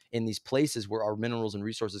name in these places where our minerals and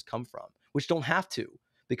resources come from, which don't have to,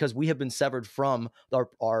 because we have been severed from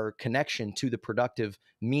our connection to the productive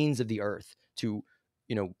means of the earth to,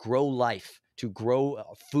 you know, grow life, to grow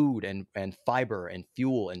food and fiber and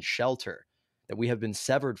fuel and shelter, that we have been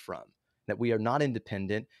severed from, that we are not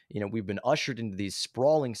independent. You know, we've been ushered into these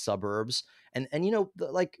sprawling suburbs, and you know,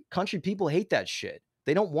 like country people hate that shit.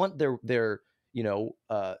 They don't want their you know,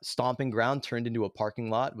 stomping ground turned into a parking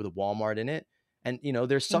lot with a Walmart in it, and you know,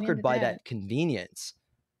 they're suckered by that convenience.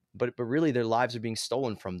 But really, their lives are being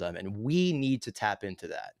stolen from them, and we need to tap into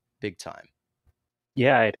that big time.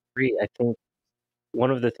 Yeah, I agree. I think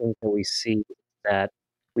one of the things that we see is that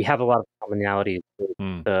we have a lot of commonalities with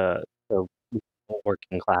the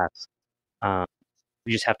working class.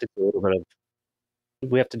 We just have to do a little bit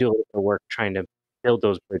of work trying to build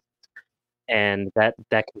those bridges, and that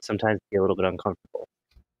can sometimes be a little bit uncomfortable.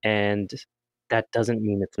 And that doesn't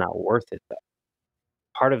mean it's not worth it, though.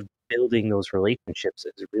 Part of building those relationships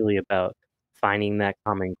is really about finding that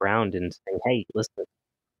common ground and saying, hey, listen,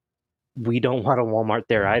 we don't want a Walmart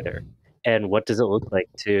there either. And what does it look like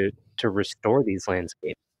to restore these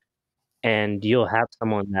landscapes? And you'll have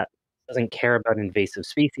someone that doesn't care about invasive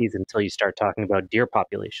species until you start talking about deer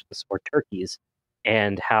populations or turkeys,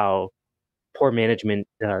 and how poor management,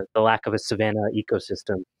 the lack of a savanna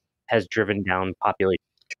ecosystem, has driven down populations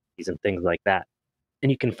of turkeys and things like that.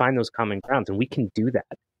 And you can find those common grounds, and we can do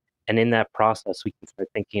that. And in that process, we can start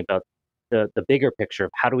thinking about the bigger picture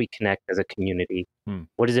of how do we connect as a community?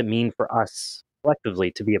 What does it mean for us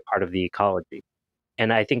collectively to be a part of the ecology?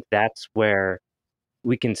 And I think that's where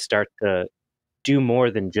we can start to do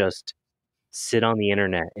more than just sit on the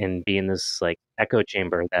internet and be in this like echo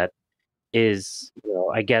chamber that is, you know,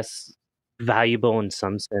 I guess valuable in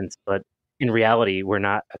some sense, but in reality, we're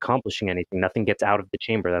not accomplishing anything. Nothing gets out of the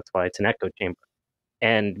chamber. That's why it's an echo chamber.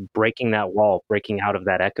 And breaking that wall, breaking out of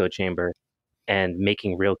that echo chamber and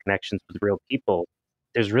making real connections with real people,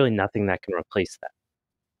 there's really nothing that can replace that.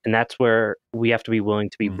 And that's where we have to be willing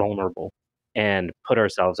to be vulnerable and put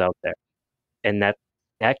ourselves out there. And that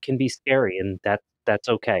can be scary, and that's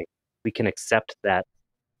okay. We can accept that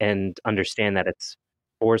and understand that it's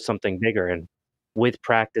for something bigger, and with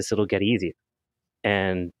practice it'll get easier.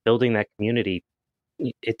 And building that community,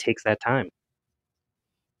 it takes that time.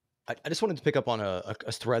 I just wanted to pick up on a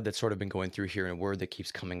thread that's sort of been going through here, and a word that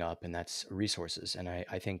keeps coming up, and that's resources. And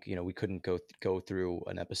I think, you know, we couldn't go through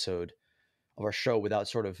an episode of our show without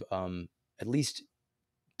sort of at least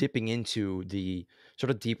dipping into the sort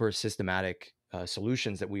of deeper systematic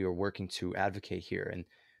solutions that we are working to advocate here. And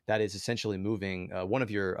that is essentially moving one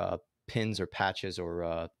of your pins or patches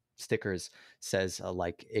or stickers says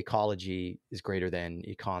like ecology is greater than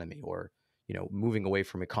economy, or, you know, moving away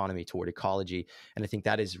from economy toward ecology. And I think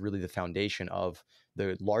that is really the foundation of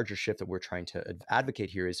the larger shift that we're trying to advocate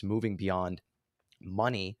here, is moving beyond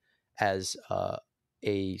money as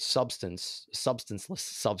a substanceless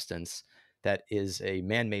substance that is a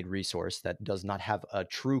man-made resource that does not have a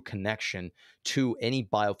true connection to any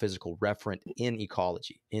biophysical referent in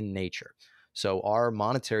ecology, in nature. So our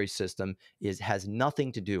monetary system has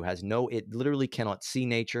nothing to do, it literally cannot see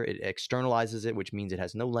nature. It externalizes it, which means it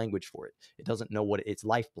has no language for it. It doesn't know it's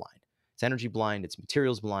life blind. It's energy blind. It's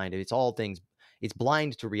materials blind. It's all things. It's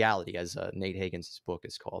blind to reality, as Nate Hagen's book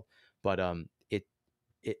is called. But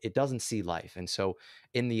it doesn't see life. And so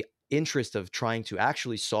in the interest of trying to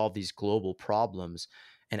actually solve these global problems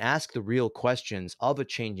and ask the real questions of a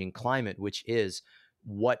changing climate, which is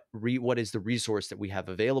what is the resource that we have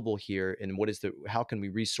available here, and how can we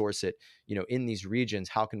resource it, you know, in these regions?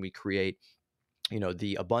 How can we create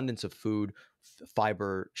the abundance of food,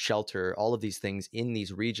 fiber, shelter, all of these things in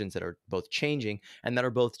these regions that are both changing and that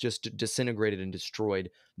are both just disintegrated and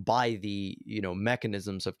destroyed by the,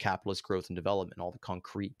 mechanisms of capitalist growth and development, all the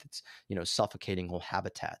concrete that's, suffocating whole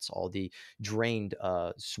habitats, all the drained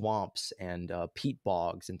swamps and peat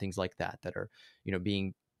bogs and things like that that are,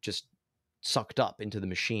 being just sucked up into the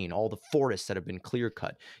machine, all the forests that have been clear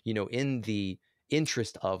cut, in the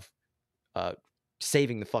interest of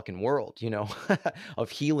saving the fucking world, of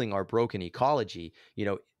healing our broken ecology.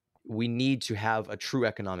 We need to have a true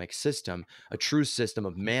economic system, a true system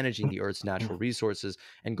of managing the Earth's natural resources,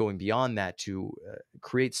 and going beyond that to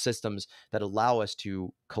create systems that allow us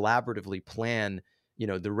to collaboratively plan,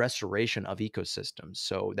 the restoration of ecosystems.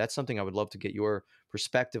 So that's something I would love to get your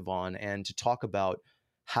perspective on, and to talk about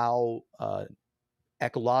how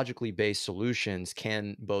ecologically based solutions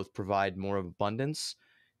can both provide more of abundance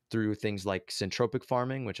through things like syntropic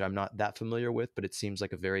farming, which I'm not that familiar with, but it seems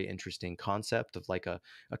like a very interesting concept of like a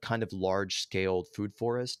kind of large scaled food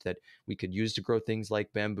forest that we could use to grow things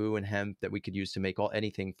like bamboo and hemp, that we could use to make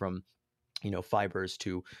anything from, fibers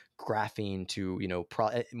to graphene to,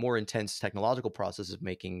 more intense technological processes of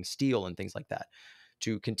making steel and things like that,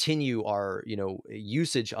 to continue our,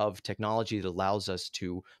 usage of technology that allows us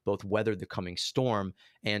to both weather the coming storm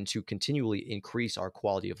and to continually increase our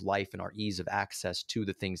quality of life and our ease of access to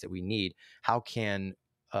the things that we need. How do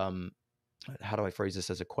I phrase this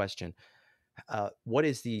as a question? What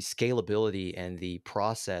is the scalability and the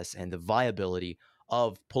process and the viability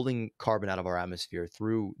of pulling carbon out of our atmosphere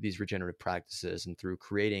through these regenerative practices and through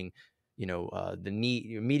creating,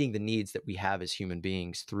 meeting the needs that we have as human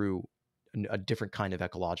beings through a different kind of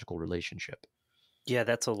ecological relationship? Yeah,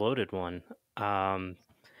 that's a loaded one.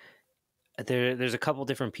 There's a couple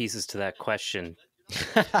different pieces to that question.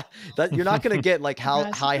 That you're not going to get like how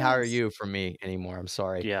high are Surprise. you from me anymore. I'm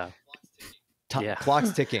sorry. Yeah. Yeah.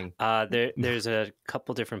 Clock's ticking. There's a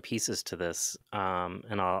couple different pieces to this,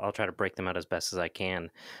 and I'll try to break them out as best as I can.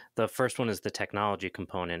 The first one is the technology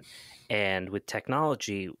component, and with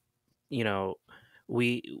technology,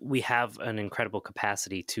 we have an incredible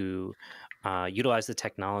capacity to utilize the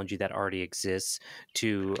technology that already exists,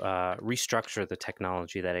 to restructure the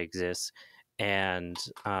technology that exists, and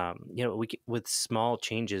with small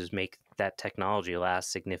changes make that technology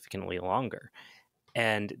last significantly longer.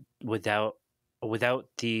 And without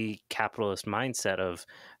the capitalist mindset of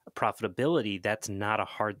profitability, that's not a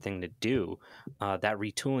hard thing to do. That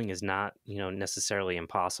retooling is not necessarily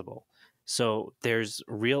impossible. So there's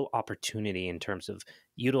real opportunity in terms of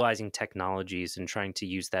utilizing technologies and trying to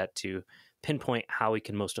use that to pinpoint how we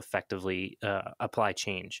can most effectively apply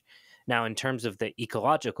change. Now, in terms of the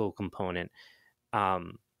ecological component,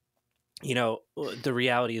 the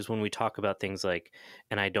reality is when we talk about things like,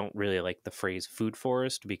 and I don't really like the phrase food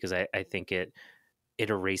forest, because I think it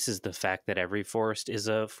erases the fact that every forest is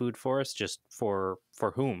a food forest, just for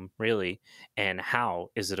whom, really, and how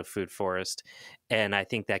is it a food forest. And I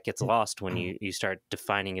think that gets lost when you start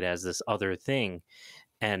defining it as this other thing.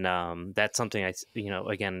 And that's something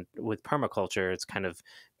again, with permaculture, it's kind of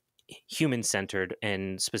human-centered,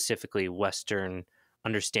 and specifically Western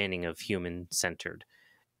understanding of human-centered.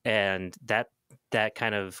 And that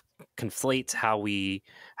kind of conflates how we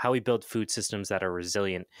build food systems that are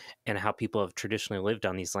resilient and how people have traditionally lived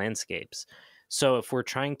on these landscapes. So if we're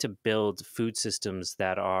trying to build food systems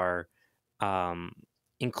that are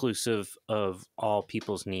inclusive of all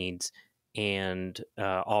people's needs and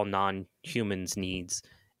all non-humans' needs,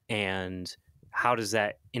 and how does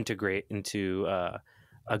that integrate into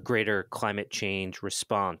a greater climate change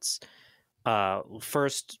response?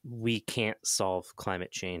 First, we can't solve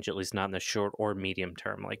climate change, at least not in the short or medium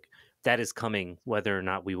term. Like, that is coming whether or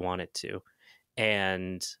not we want it to.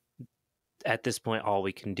 And at this point, all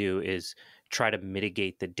we can do is try to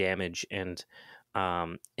mitigate the damage. And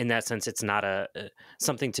in that sense, it's not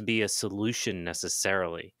something to be a solution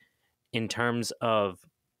necessarily. In terms of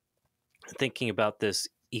thinking about this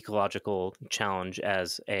ecological challenge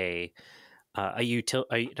as an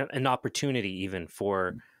opportunity even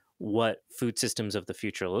for what food systems of the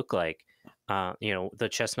future look like. The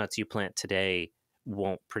chestnuts you plant today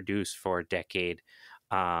won't produce for a decade.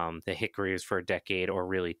 The hickories for a decade, or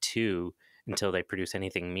really two, until they produce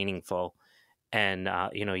anything meaningful. And,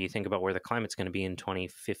 you think about where the climate's going to be in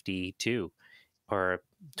 2052 or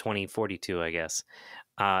 2042, I guess.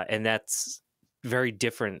 And that's very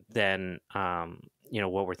different than,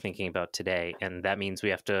 what we're thinking about today. And that means we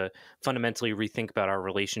have to fundamentally rethink about our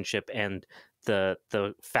relationship and the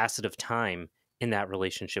facet of time in that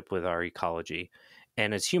relationship with our ecology.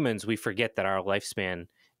 And as humans, we forget that our lifespan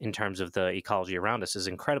in terms of the ecology around us is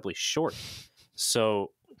incredibly short.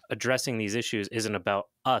 So addressing these issues isn't about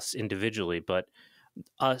us individually, but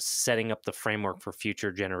us setting up the framework for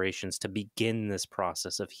future generations to begin this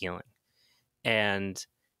process of healing. And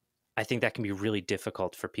I think that can be really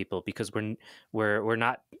difficult for people because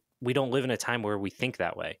we don't live in a time where we think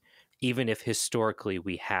that way, even if historically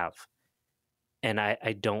we have. And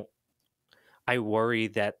I worry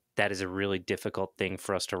that that is a really difficult thing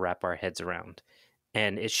for us to wrap our heads around.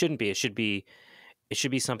 And it shouldn't be. It should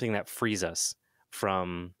be something that frees us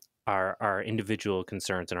from our individual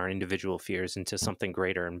concerns and our individual fears into something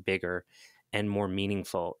greater and bigger and more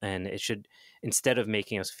meaningful. And it should, instead of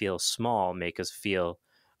making us feel small, make us feel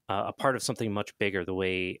a part of something much bigger, the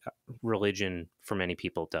way religion for many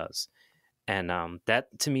people does. And that,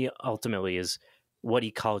 to me, ultimately is what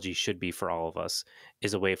ecology should be for all of us,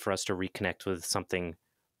 is a way for us to reconnect with something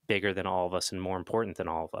bigger than all of us and more important than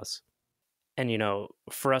all of us. And, you know,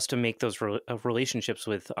 for us to make those relationships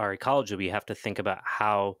with our ecology, we have to think about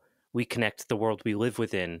how we connect the world we live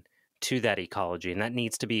within to that ecology. And that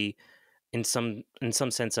needs to be in some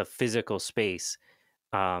sense a physical space,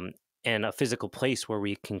 and a physical place where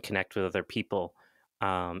we can connect with other people,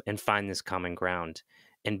 and find this common ground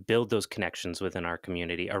and build those connections within our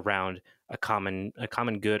community around a common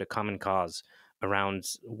good, a common cause, around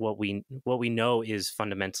what we know is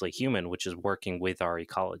fundamentally human, which is working with our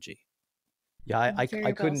ecology. Yeah, I Very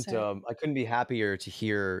well said. I couldn't be happier to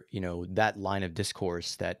hear, that line of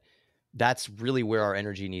discourse, that's really where our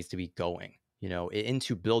energy needs to be going,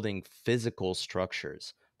 into building physical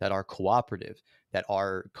structures that are cooperative, that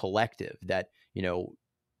are collective, that,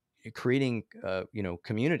 creating,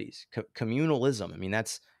 communities, communalism. I mean,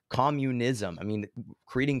 that's communism. I mean,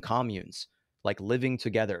 creating communes, like living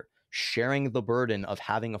together, sharing the burden of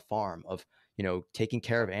having a farm, of, taking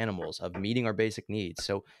care of animals, of meeting our basic needs.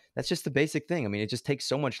 So that's just the basic thing. I mean, it just takes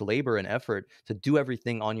so much labor and effort to do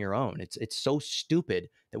everything on your own. It's so stupid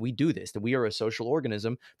that we do this, that we are a social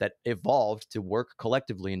organism that evolved to work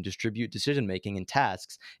collectively and distribute decision making and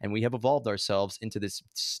tasks. And we have evolved ourselves into this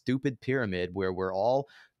stupid pyramid where we're all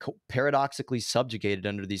paradoxically subjugated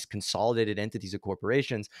under these consolidated entities of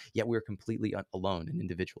corporations, yet we're completely alone and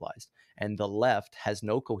individualized. And the left has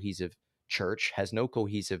no cohesive church, has no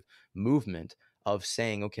cohesive movement of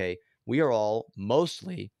saying, okay, we are all,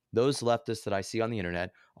 mostly those leftists that I see on the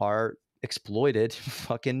internet are exploited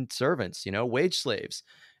fucking servants, wage slaves.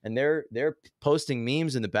 And they're posting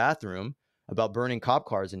memes in the bathroom about burning cop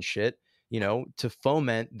cars and shit, to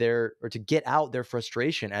foment or to get out their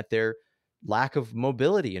frustration at their lack of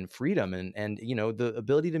mobility and freedom, and the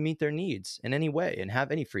ability to meet their needs in any way and have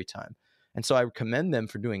any free time. And so I commend them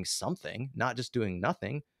for doing something, not just doing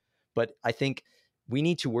nothing. But I think we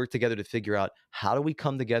need to work together to figure out, how do we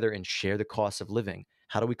come together and share the costs of living?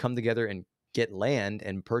 How do we come together and get land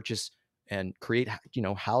and purchase and create,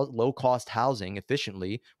 how low cost housing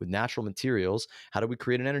efficiently with natural materials? How do we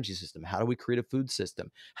create an energy system? How do we create a food system?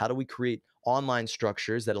 How do we create online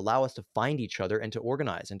structures that allow us to find each other and to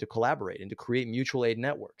organize and to collaborate and to create mutual aid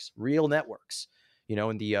networks, real networks?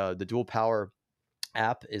 And the Dual Power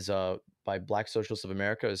app is by Black Socialists of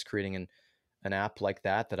America is creating an app like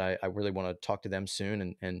that I really want to talk to them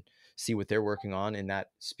soon and see what they're working on in that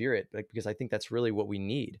spirit, because I think that's really what we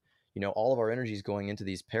need. All of our energy is going into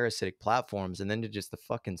these parasitic platforms, and then to just the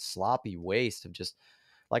fucking sloppy waste of just,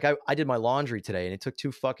 like, I did my laundry today and it took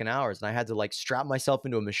 2 fucking hours, and I had to like strap myself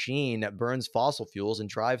into a machine that burns fossil fuels and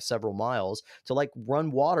drive several miles to like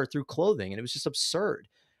run water through clothing. And it was just absurd.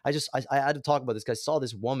 I had to talk about this, because I saw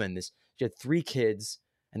this woman, she had 3 kids,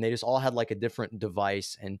 and they just all had like a different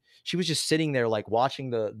device, and she was just sitting there like watching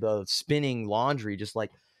the spinning laundry, just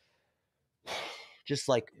like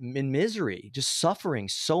in misery, just suffering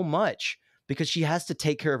so much, because she has to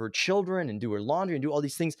take care of her children and do her laundry and do all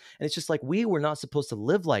these things. And it's just like, we were not supposed to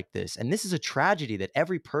live like this. And this is a tragedy that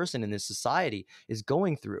every person in this society is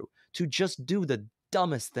going through, to just do the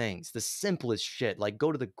dumbest things, the simplest shit, like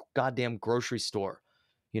go to the goddamn grocery store,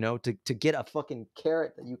 to get a fucking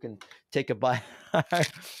carrot that you can take a bite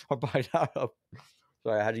or bite out of.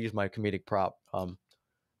 Sorry, I had to use my comedic prop.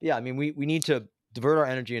 Yeah, I mean, we need to divert our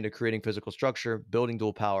energy into creating physical structure, building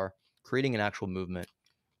dual power, creating an actual movement,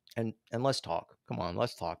 and let's talk. Come on,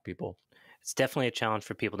 let's talk, people. It's definitely a challenge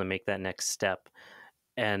for people to make that next step,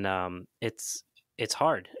 and it's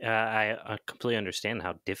hard. I completely understand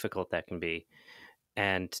how difficult that can be,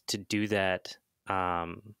 and to do that,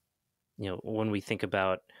 when we think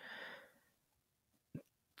about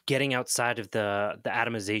getting outside of the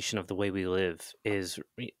atomization of the way we live, is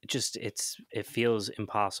just it feels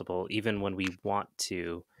impossible, even when we want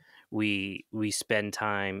to we spend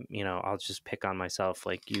time, you know, I'll just pick on myself,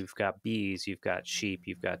 like you've got bees, you've got sheep,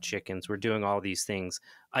 you've got chickens. We're doing all these things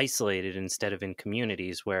isolated instead of in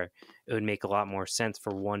communities, where it would make a lot more sense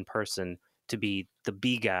for one person to be the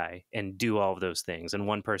bee guy and do all of those things, and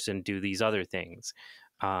one person do these other things.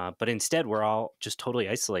 But instead, we're all just totally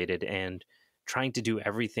isolated and trying to do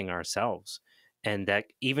everything ourselves. And that,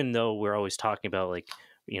 even though we're always talking about, like,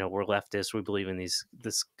 you know, we're leftists, we believe in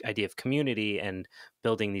this idea of community and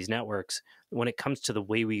building these networks, when it comes to the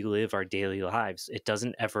way we live our daily lives, it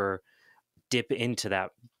doesn't ever dip into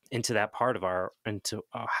that part of our, into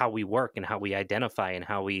how we work and how we identify and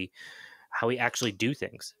how we actually do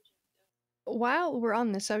things. While we're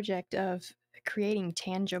on the subject of creating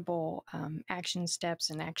tangible action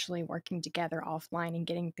steps and actually working together offline and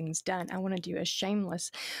getting things done, I want to do a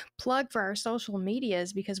shameless plug for our social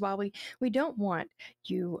medias, because while we don't want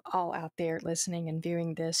you all out there listening and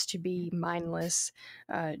viewing this to be mindless,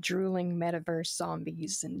 drooling metaverse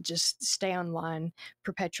zombies and just stay online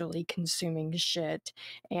perpetually consuming shit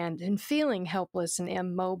and feeling helpless and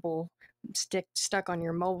immobile, stuck on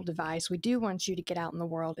your mobile device, we do want you to get out in the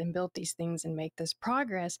world and build these things and make this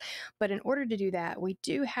progress. But in order to do that, we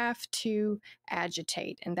do have to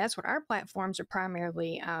agitate, and that's what our platforms are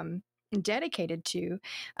primarily dedicated to.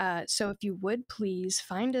 So if you would please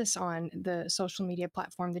find us on the social media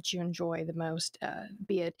platform that you enjoy the most,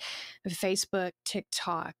 be it Facebook,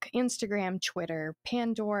 TikTok, Instagram, Twitter,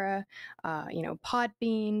 Pandora,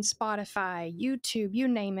 Podbean, Spotify, YouTube, you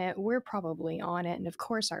name it, we're probably on it. And of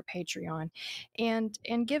course our Patreon, and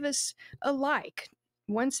give us a like.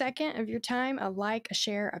 1 second of your time, a like, a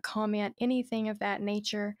share, a comment, anything of that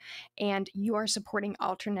nature, and you are supporting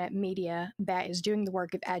alternate media that is doing the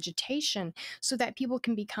work of agitation so that people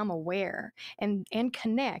can become aware and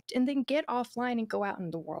connect, and then get offline and go out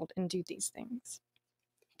in the world and do these things.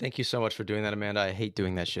 Thank you so much for doing that, Amanda. I hate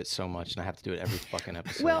doing that shit so much, and I have to do it every fucking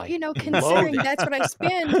episode. Well, considering that's what I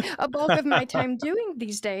spend a bulk of my time doing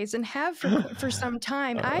these days and have for some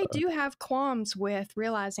time, I do have qualms with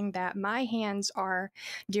realizing that my hands are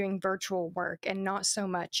doing virtual work and not so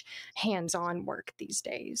much hands-on work these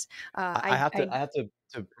days. I have to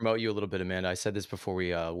promote you a little bit, Amanda. I said this before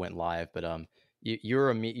we went live, but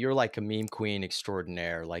you're like a meme queen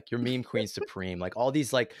extraordinaire. Like, you're meme queen supreme. Like, all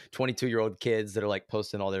these like 22-year-old kids that are like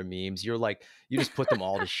posting all their memes, you just put them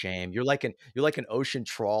all to shame. You're like an ocean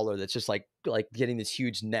trawler that's just like getting these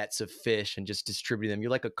huge nets of fish and just distributing them. You're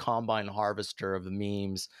like a combine harvester of the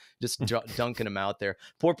memes, just dunking them out there.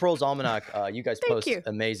 Poor Proles Almanac, you guys post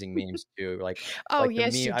amazing memes too. Yes, the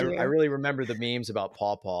meme, you do. I really remember the memes about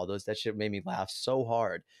Paw Paw. That shit made me laugh so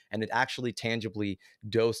hard, and it actually tangibly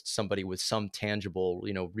dosed somebody with some tangible,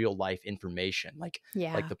 real life information, like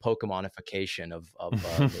the Pokemonification of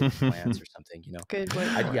native plants or something. Good word.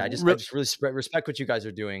 I just really respect what you guys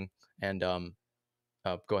are doing. And go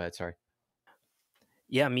ahead. Sorry.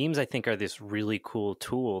 Yeah, memes, I think, are this really cool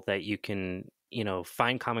tool that you can,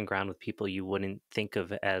 find common ground with people you wouldn't think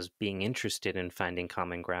of as being interested in finding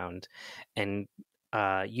common ground, and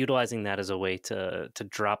utilizing that as a way to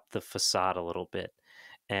drop the facade a little bit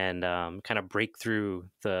and kind of break through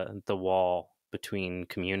the wall between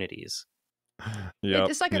communities.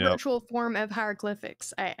 It's like a virtual form of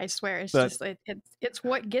hieroglyphics. I swear, it's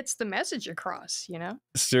what gets the message across.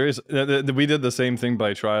 Seriously, we did the same thing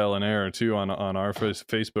by trial and error too on our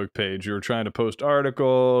Facebook page. We were trying to post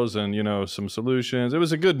articles and some solutions. It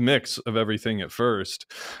was a good mix of everything at first,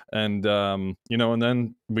 and and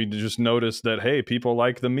then we just noticed that, hey, people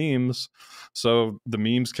like the memes, so the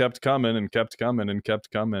memes kept coming and kept coming and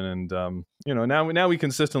kept coming, and now we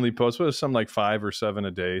consistently post some like 5 or 7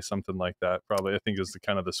 a day, something like that. Probably, I think, is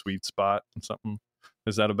the sweet spot. Something.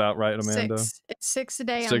 Is that about right, Amanda? 6 a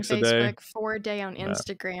day on Facebook, 4 a day on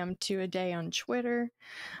Instagram, 2 a day on Twitter,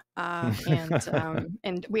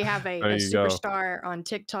 and we have a superstar on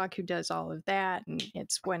TikTok who does all of that, and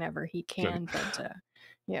it's whenever he can. But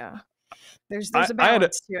there's a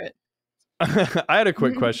balance to it. I had a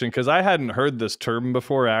quick question, because I hadn't heard this term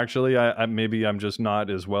before. Actually, maybe I'm just not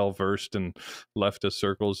as well versed in leftist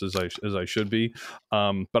circles as I should be.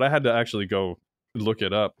 But I had to actually go look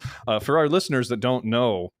it up. For our listeners that don't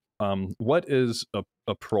know, what is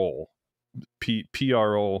a prole?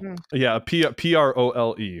 P-R-O. Yeah,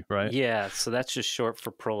 P-R-O-L-E, right? Yeah, so that's just short for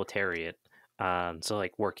proletariat. So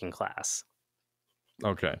like working class.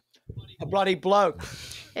 Okay. A bloody bloke.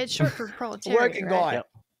 It's short for proletariat. Working guy. Yep.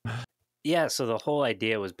 Yeah, so the whole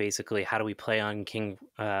idea was basically, how do we play on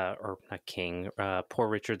Poor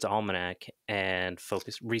Richard's Almanac and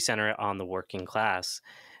recenter it on the working class,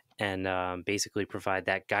 and basically provide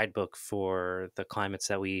that guidebook for the climates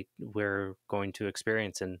that we're going to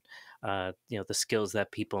experience, and the skills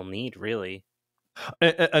that people need, really.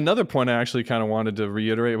 Another point I actually kind of wanted to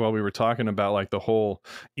reiterate while we were talking about like the whole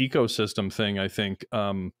ecosystem thing, I think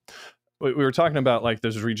we were talking about like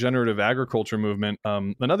this regenerative agriculture movement.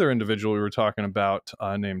 Another individual we were talking about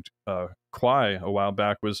named Kwai a while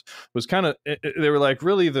back was kind of, they were like,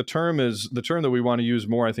 really the term that we want to use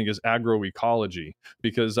more, I think, is agroecology,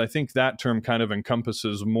 because I think that term kind of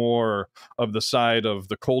encompasses more of the side of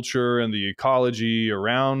the culture and the ecology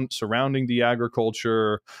surrounding the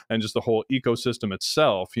agriculture and just the whole ecosystem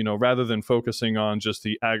itself, rather than focusing on just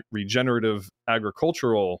the regenerative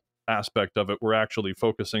agricultural aspect of it. We're actually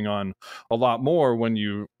focusing on a lot more when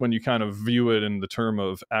you kind of view it in the term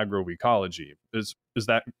of agroecology. Is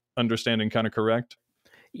that understanding kind of correct?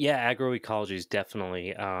 Yeah, agroecology is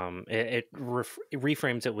definitely it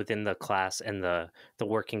reframes it within the class and the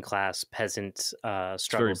working class peasant struggles. It's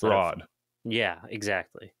very broad. Yeah,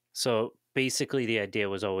 exactly. So basically, the idea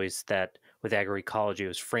was always that with agroecology, it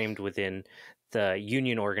was framed within the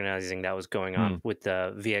union organizing that was going on with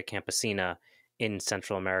the Via Campesina in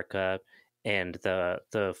Central America, and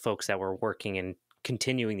the folks that were working and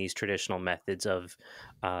continuing these traditional methods of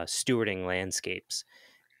stewarding landscapes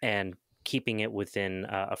and keeping it within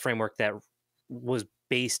a framework that was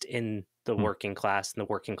based in the working class and the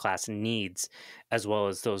working class needs, as well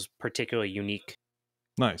as those particularly unique.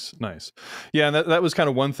 Nice. Yeah, and that was kind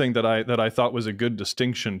of one thing that I thought was a good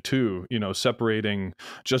distinction too, separating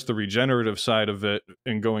just the regenerative side of it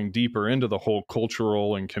and going deeper into the whole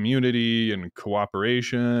cultural and community and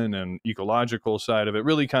cooperation and ecological side of it.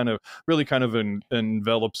 Really kind of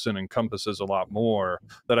envelops and encompasses a lot more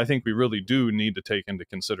that I think we really do need to take into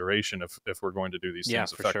consideration if we're going to do these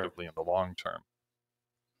things effectively in the long term.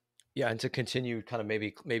 Yeah, and to continue kind of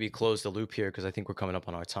maybe close the loop here, because I think we're coming up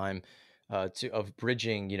on our time. Of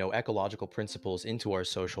bridging, ecological principles into our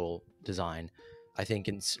social design. I think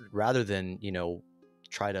rather than,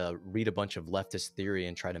 try to read a bunch of leftist theory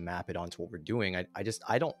and try to map it onto what we're doing,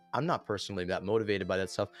 I'm not personally that motivated by that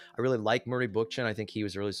stuff. I really like Murray Bookchin. I think he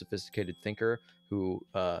was a really sophisticated thinker who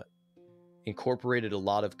incorporated a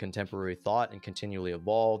lot of contemporary thought and continually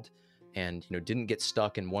evolved, and, didn't get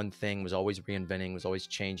stuck in one thing, was always reinventing, was always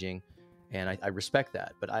changing. And I respect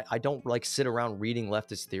that, but I don't like sit around reading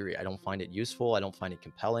leftist theory. I don't find it useful. I don't find it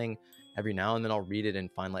compelling. Every now and then I'll read it and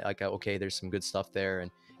find like okay, there's some good stuff there,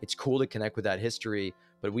 and it's cool to connect with that history.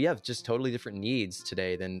 But we have just totally different needs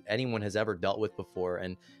today than anyone has ever dealt with before.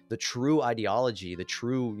 And the true ideology, the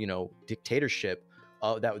true, dictatorship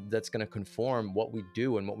that's going to conform what we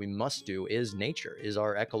do and what we must do is nature, is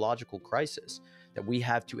our ecological crisis, that we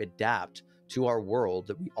have to adapt to our world,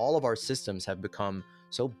 that all of our systems have become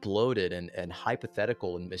so bloated and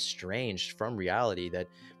hypothetical and estranged from reality that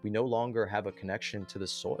we no longer have a connection to the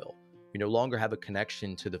soil. We no longer have a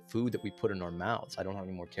connection to the food that we put in our mouths. I don't have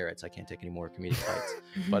any more carrots. I can't take any more comedic bites.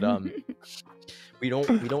 But we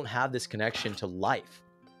don't have this connection to life.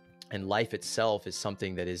 And life itself is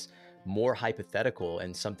something that is more hypothetical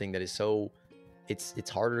and something that is so it's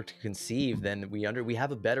harder to conceive than we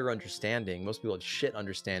have a better understanding. Most people have shit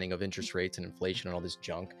understanding of interest rates and inflation and all this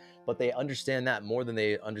junk, but they understand that more than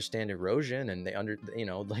they understand erosion, and they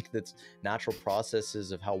like that's natural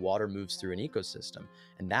processes of how water moves through an ecosystem.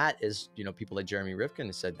 And that is, people like Jeremy Rifkin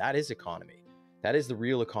have said, that is economy. That is the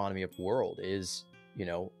real economy of the world, is,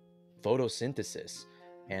 photosynthesis.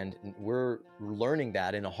 And we're learning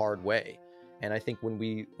that in a hard way. And I think when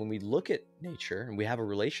we look at nature and we have a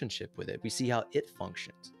relationship with it, we see how it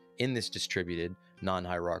functions in this distributed,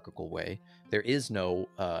 non-hierarchical way. There is no,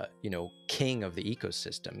 king of the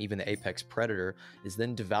ecosystem. Even the apex predator is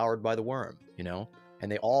then devoured by the worm,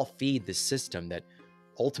 and they all feed this system that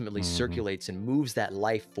ultimately circulates and moves that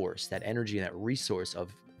life force, that energy, and that resource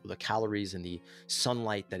of the calories and the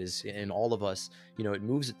sunlight that is in all of us. It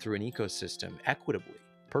moves it through an ecosystem equitably,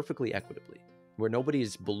 perfectly equitably, where nobody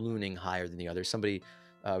is ballooning higher than the other. Somebody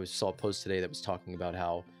saw a post today that was talking about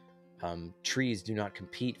how trees do not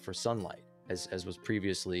compete for sunlight as was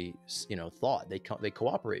previously thought. They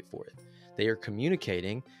cooperate for it. They are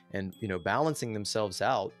communicating and balancing themselves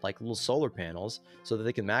out like little solar panels so that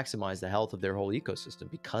they can maximize the health of their whole ecosystem,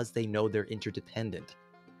 because they know they're interdependent.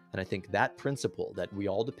 And I think that principle, that we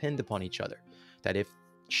all depend upon each other, that if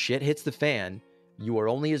shit hits the fan, you are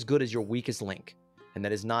only as good as your weakest link. And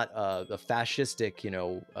that is not a fascistic,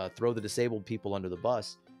 throw the disabled people under the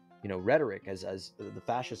bus, rhetoric, as the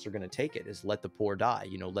fascists are going to take it, is let the poor die,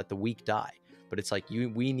 let the weak die. But it's like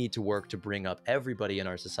we need to work to bring up everybody in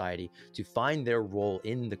our society to find their role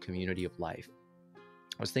in the community of life.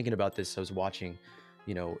 I was thinking about this. I was watching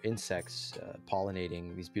insects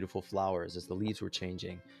pollinating these beautiful flowers as the leaves were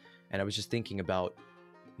changing. And I was just thinking about,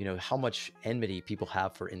 how much enmity people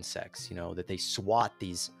have for insects, that they swat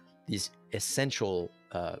these essential,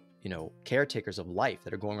 caretakers of life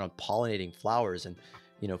that are going around pollinating flowers and,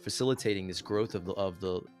 facilitating this growth of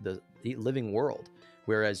the living world.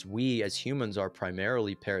 Whereas we as humans are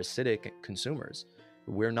primarily parasitic consumers.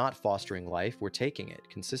 We're not fostering life, we're taking it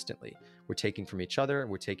consistently. We're taking from each other,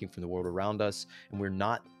 we're taking from the world around us, and we're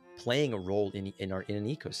not playing a role in an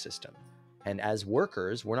ecosystem. And as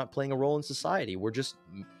workers, we're not playing a role in society. We're just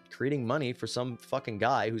creating money for some fucking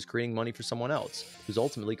guy who's creating money for someone else, who's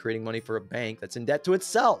ultimately creating money for a bank that's in debt to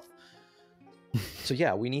itself. So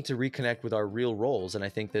yeah, we need to reconnect with our real roles. And I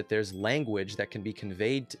think that there's language that can be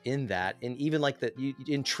conveyed in that, and even like that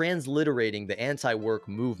in transliterating the anti-work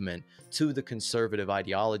movement to the conservative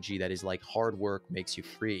ideology that is like hard work makes you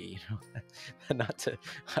free.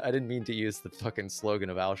 I didn't mean to use the fucking slogan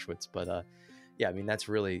of Auschwitz, but yeah, I mean, that's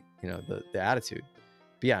really, the attitude.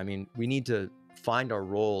 But yeah, I mean, we need to find our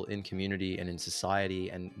role in community and in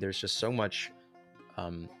society. And there's just so much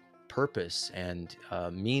purpose and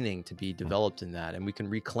meaning to be developed in that. And we can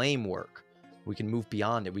reclaim work. We can move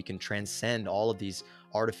beyond it. We can transcend all of these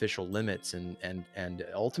artificial limits. And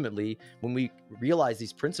ultimately, when we realize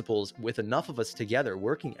these principles with enough of us together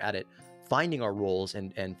working at it, finding our roles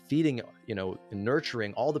and feeding, and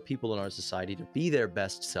nurturing all the people in our society to be their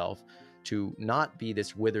best self, to not be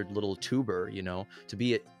this withered little tuber, to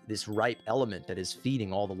be this ripe element that is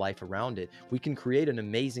feeding all the life around it, we can create an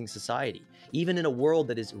amazing society. Even in a world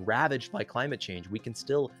that is ravaged by climate change, we can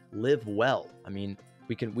still live well. I mean,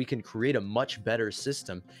 we can create a much better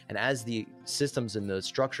system. And as the systems and the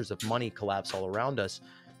structures of money collapse all around us,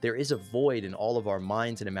 there is a void in all of our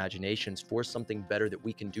minds and imaginations for something better that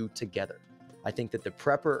we can do together. I think that the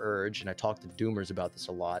prepper urge, and I talk to doomers about this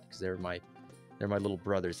a lot because they're my little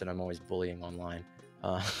brothers that I'm always bullying online,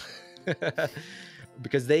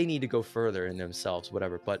 because they need to go further in themselves,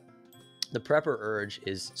 whatever. But the prepper urge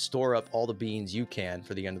is store up all the beans you can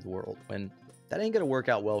for the end of the world. When that ain't going to work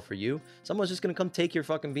out well for you, someone's just going to come take your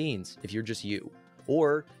fucking beans if you're just you.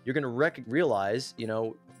 Or you're going to realize,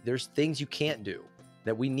 there's things you can't do,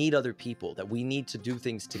 that we need other people, that we need to do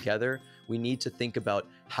things together. We need to think about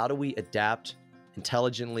how do we adapt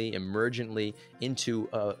intelligently, emergently into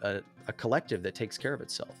a collective that takes care of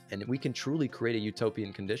itself. And we can truly create a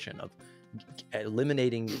utopian condition of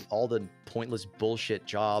eliminating all the pointless bullshit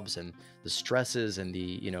jobs and the stresses and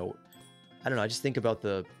the, I don't know, I just think about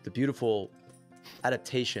the beautiful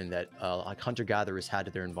adaptation that like hunter-gatherers had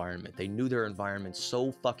to their environment. They knew their environment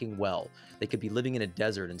so fucking well. They could be living in a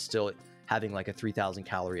desert and still having like a 3,000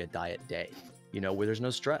 calorie a diet day. Where there's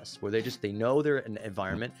no stress, where they know their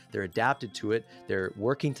environment, they're adapted to it, they're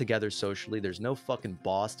working together socially, there's no fucking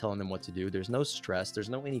boss telling them what to do, there's no stress, there's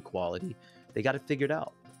no inequality. They got it figured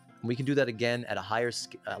out. And we can do that again at a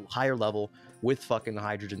higher level with fucking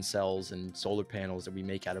hydrogen cells and solar panels that we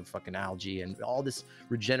make out of fucking algae and all this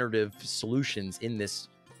regenerative solutions in this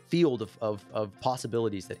field of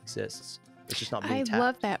possibilities that exists. It's just not being tapped. I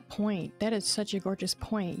love that point. That is such a gorgeous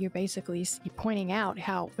point. You're basically pointing out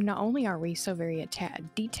how not only are we so very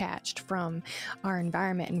detached from our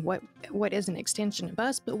environment and what is an extension of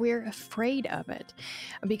us, but we're afraid of it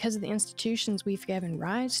because of the institutions we've given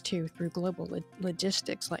rise to through global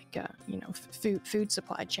logistics, like food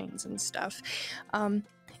supply chains and stuff.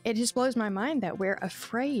 It just blows my mind that we're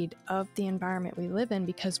afraid of the environment we live in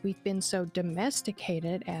because we've been so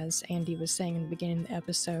domesticated, as Andy was saying in the beginning of the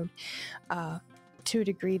episode, to a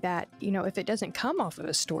degree that, if it doesn't come off of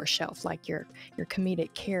a store shelf, like your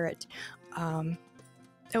comedic carrot,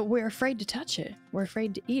 we're afraid to touch it. We're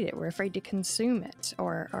afraid to eat it. We're afraid to consume it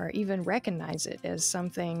or even recognize it as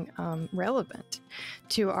something relevant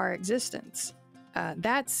to our existence.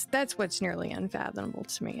 That's what's nearly unfathomable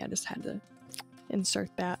to me. I just had to insert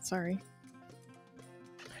that. Sorry.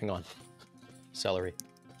 Hang on. Celery.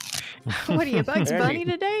 What are you, Bugs Bunny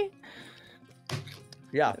today?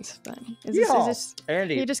 Yeah. That's funny. Is this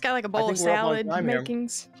Andy? You just got like a bowl of salad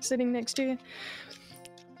makings sitting next to you?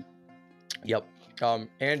 Yep.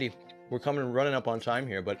 Andy, we're running up on time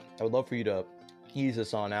here, but I would love for you to ease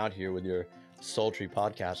us on out here with your sultry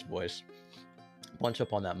podcast voice. Bunch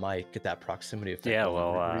up on that mic, get that proximity effect. Yeah,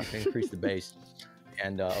 well, increase the bass.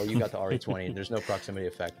 And you got the RE20. There's no proximity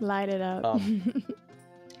effect. Light it up.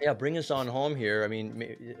 Yeah, bring us on home here. I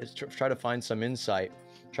mean, try to find some insight.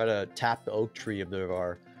 Try to tap the oak tree of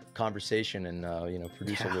our conversation and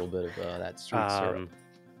produce a little bit of that sweet syrup.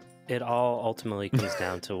 It all ultimately comes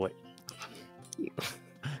down to what.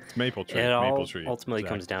 Maple tree. It all maple tree. ultimately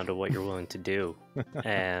comes down to what you're willing to do,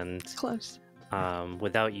 and Close.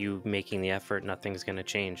 Without you making the effort, nothing's going to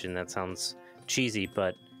change. And that sounds cheesy,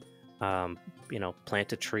 but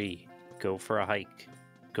plant a tree, go for a hike,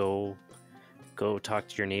 go talk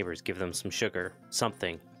to your neighbors, give them some sugar,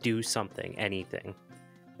 something, do something, anything.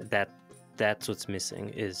 That's what's missing,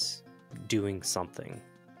 is doing something.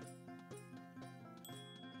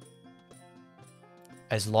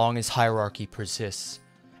 As long as hierarchy persists,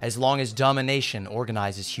 as long as domination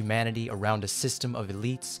organizes humanity around a system of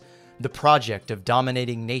elites, the project of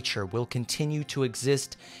dominating nature will continue to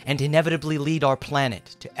exist and inevitably lead our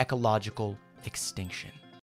planet to ecological extinction.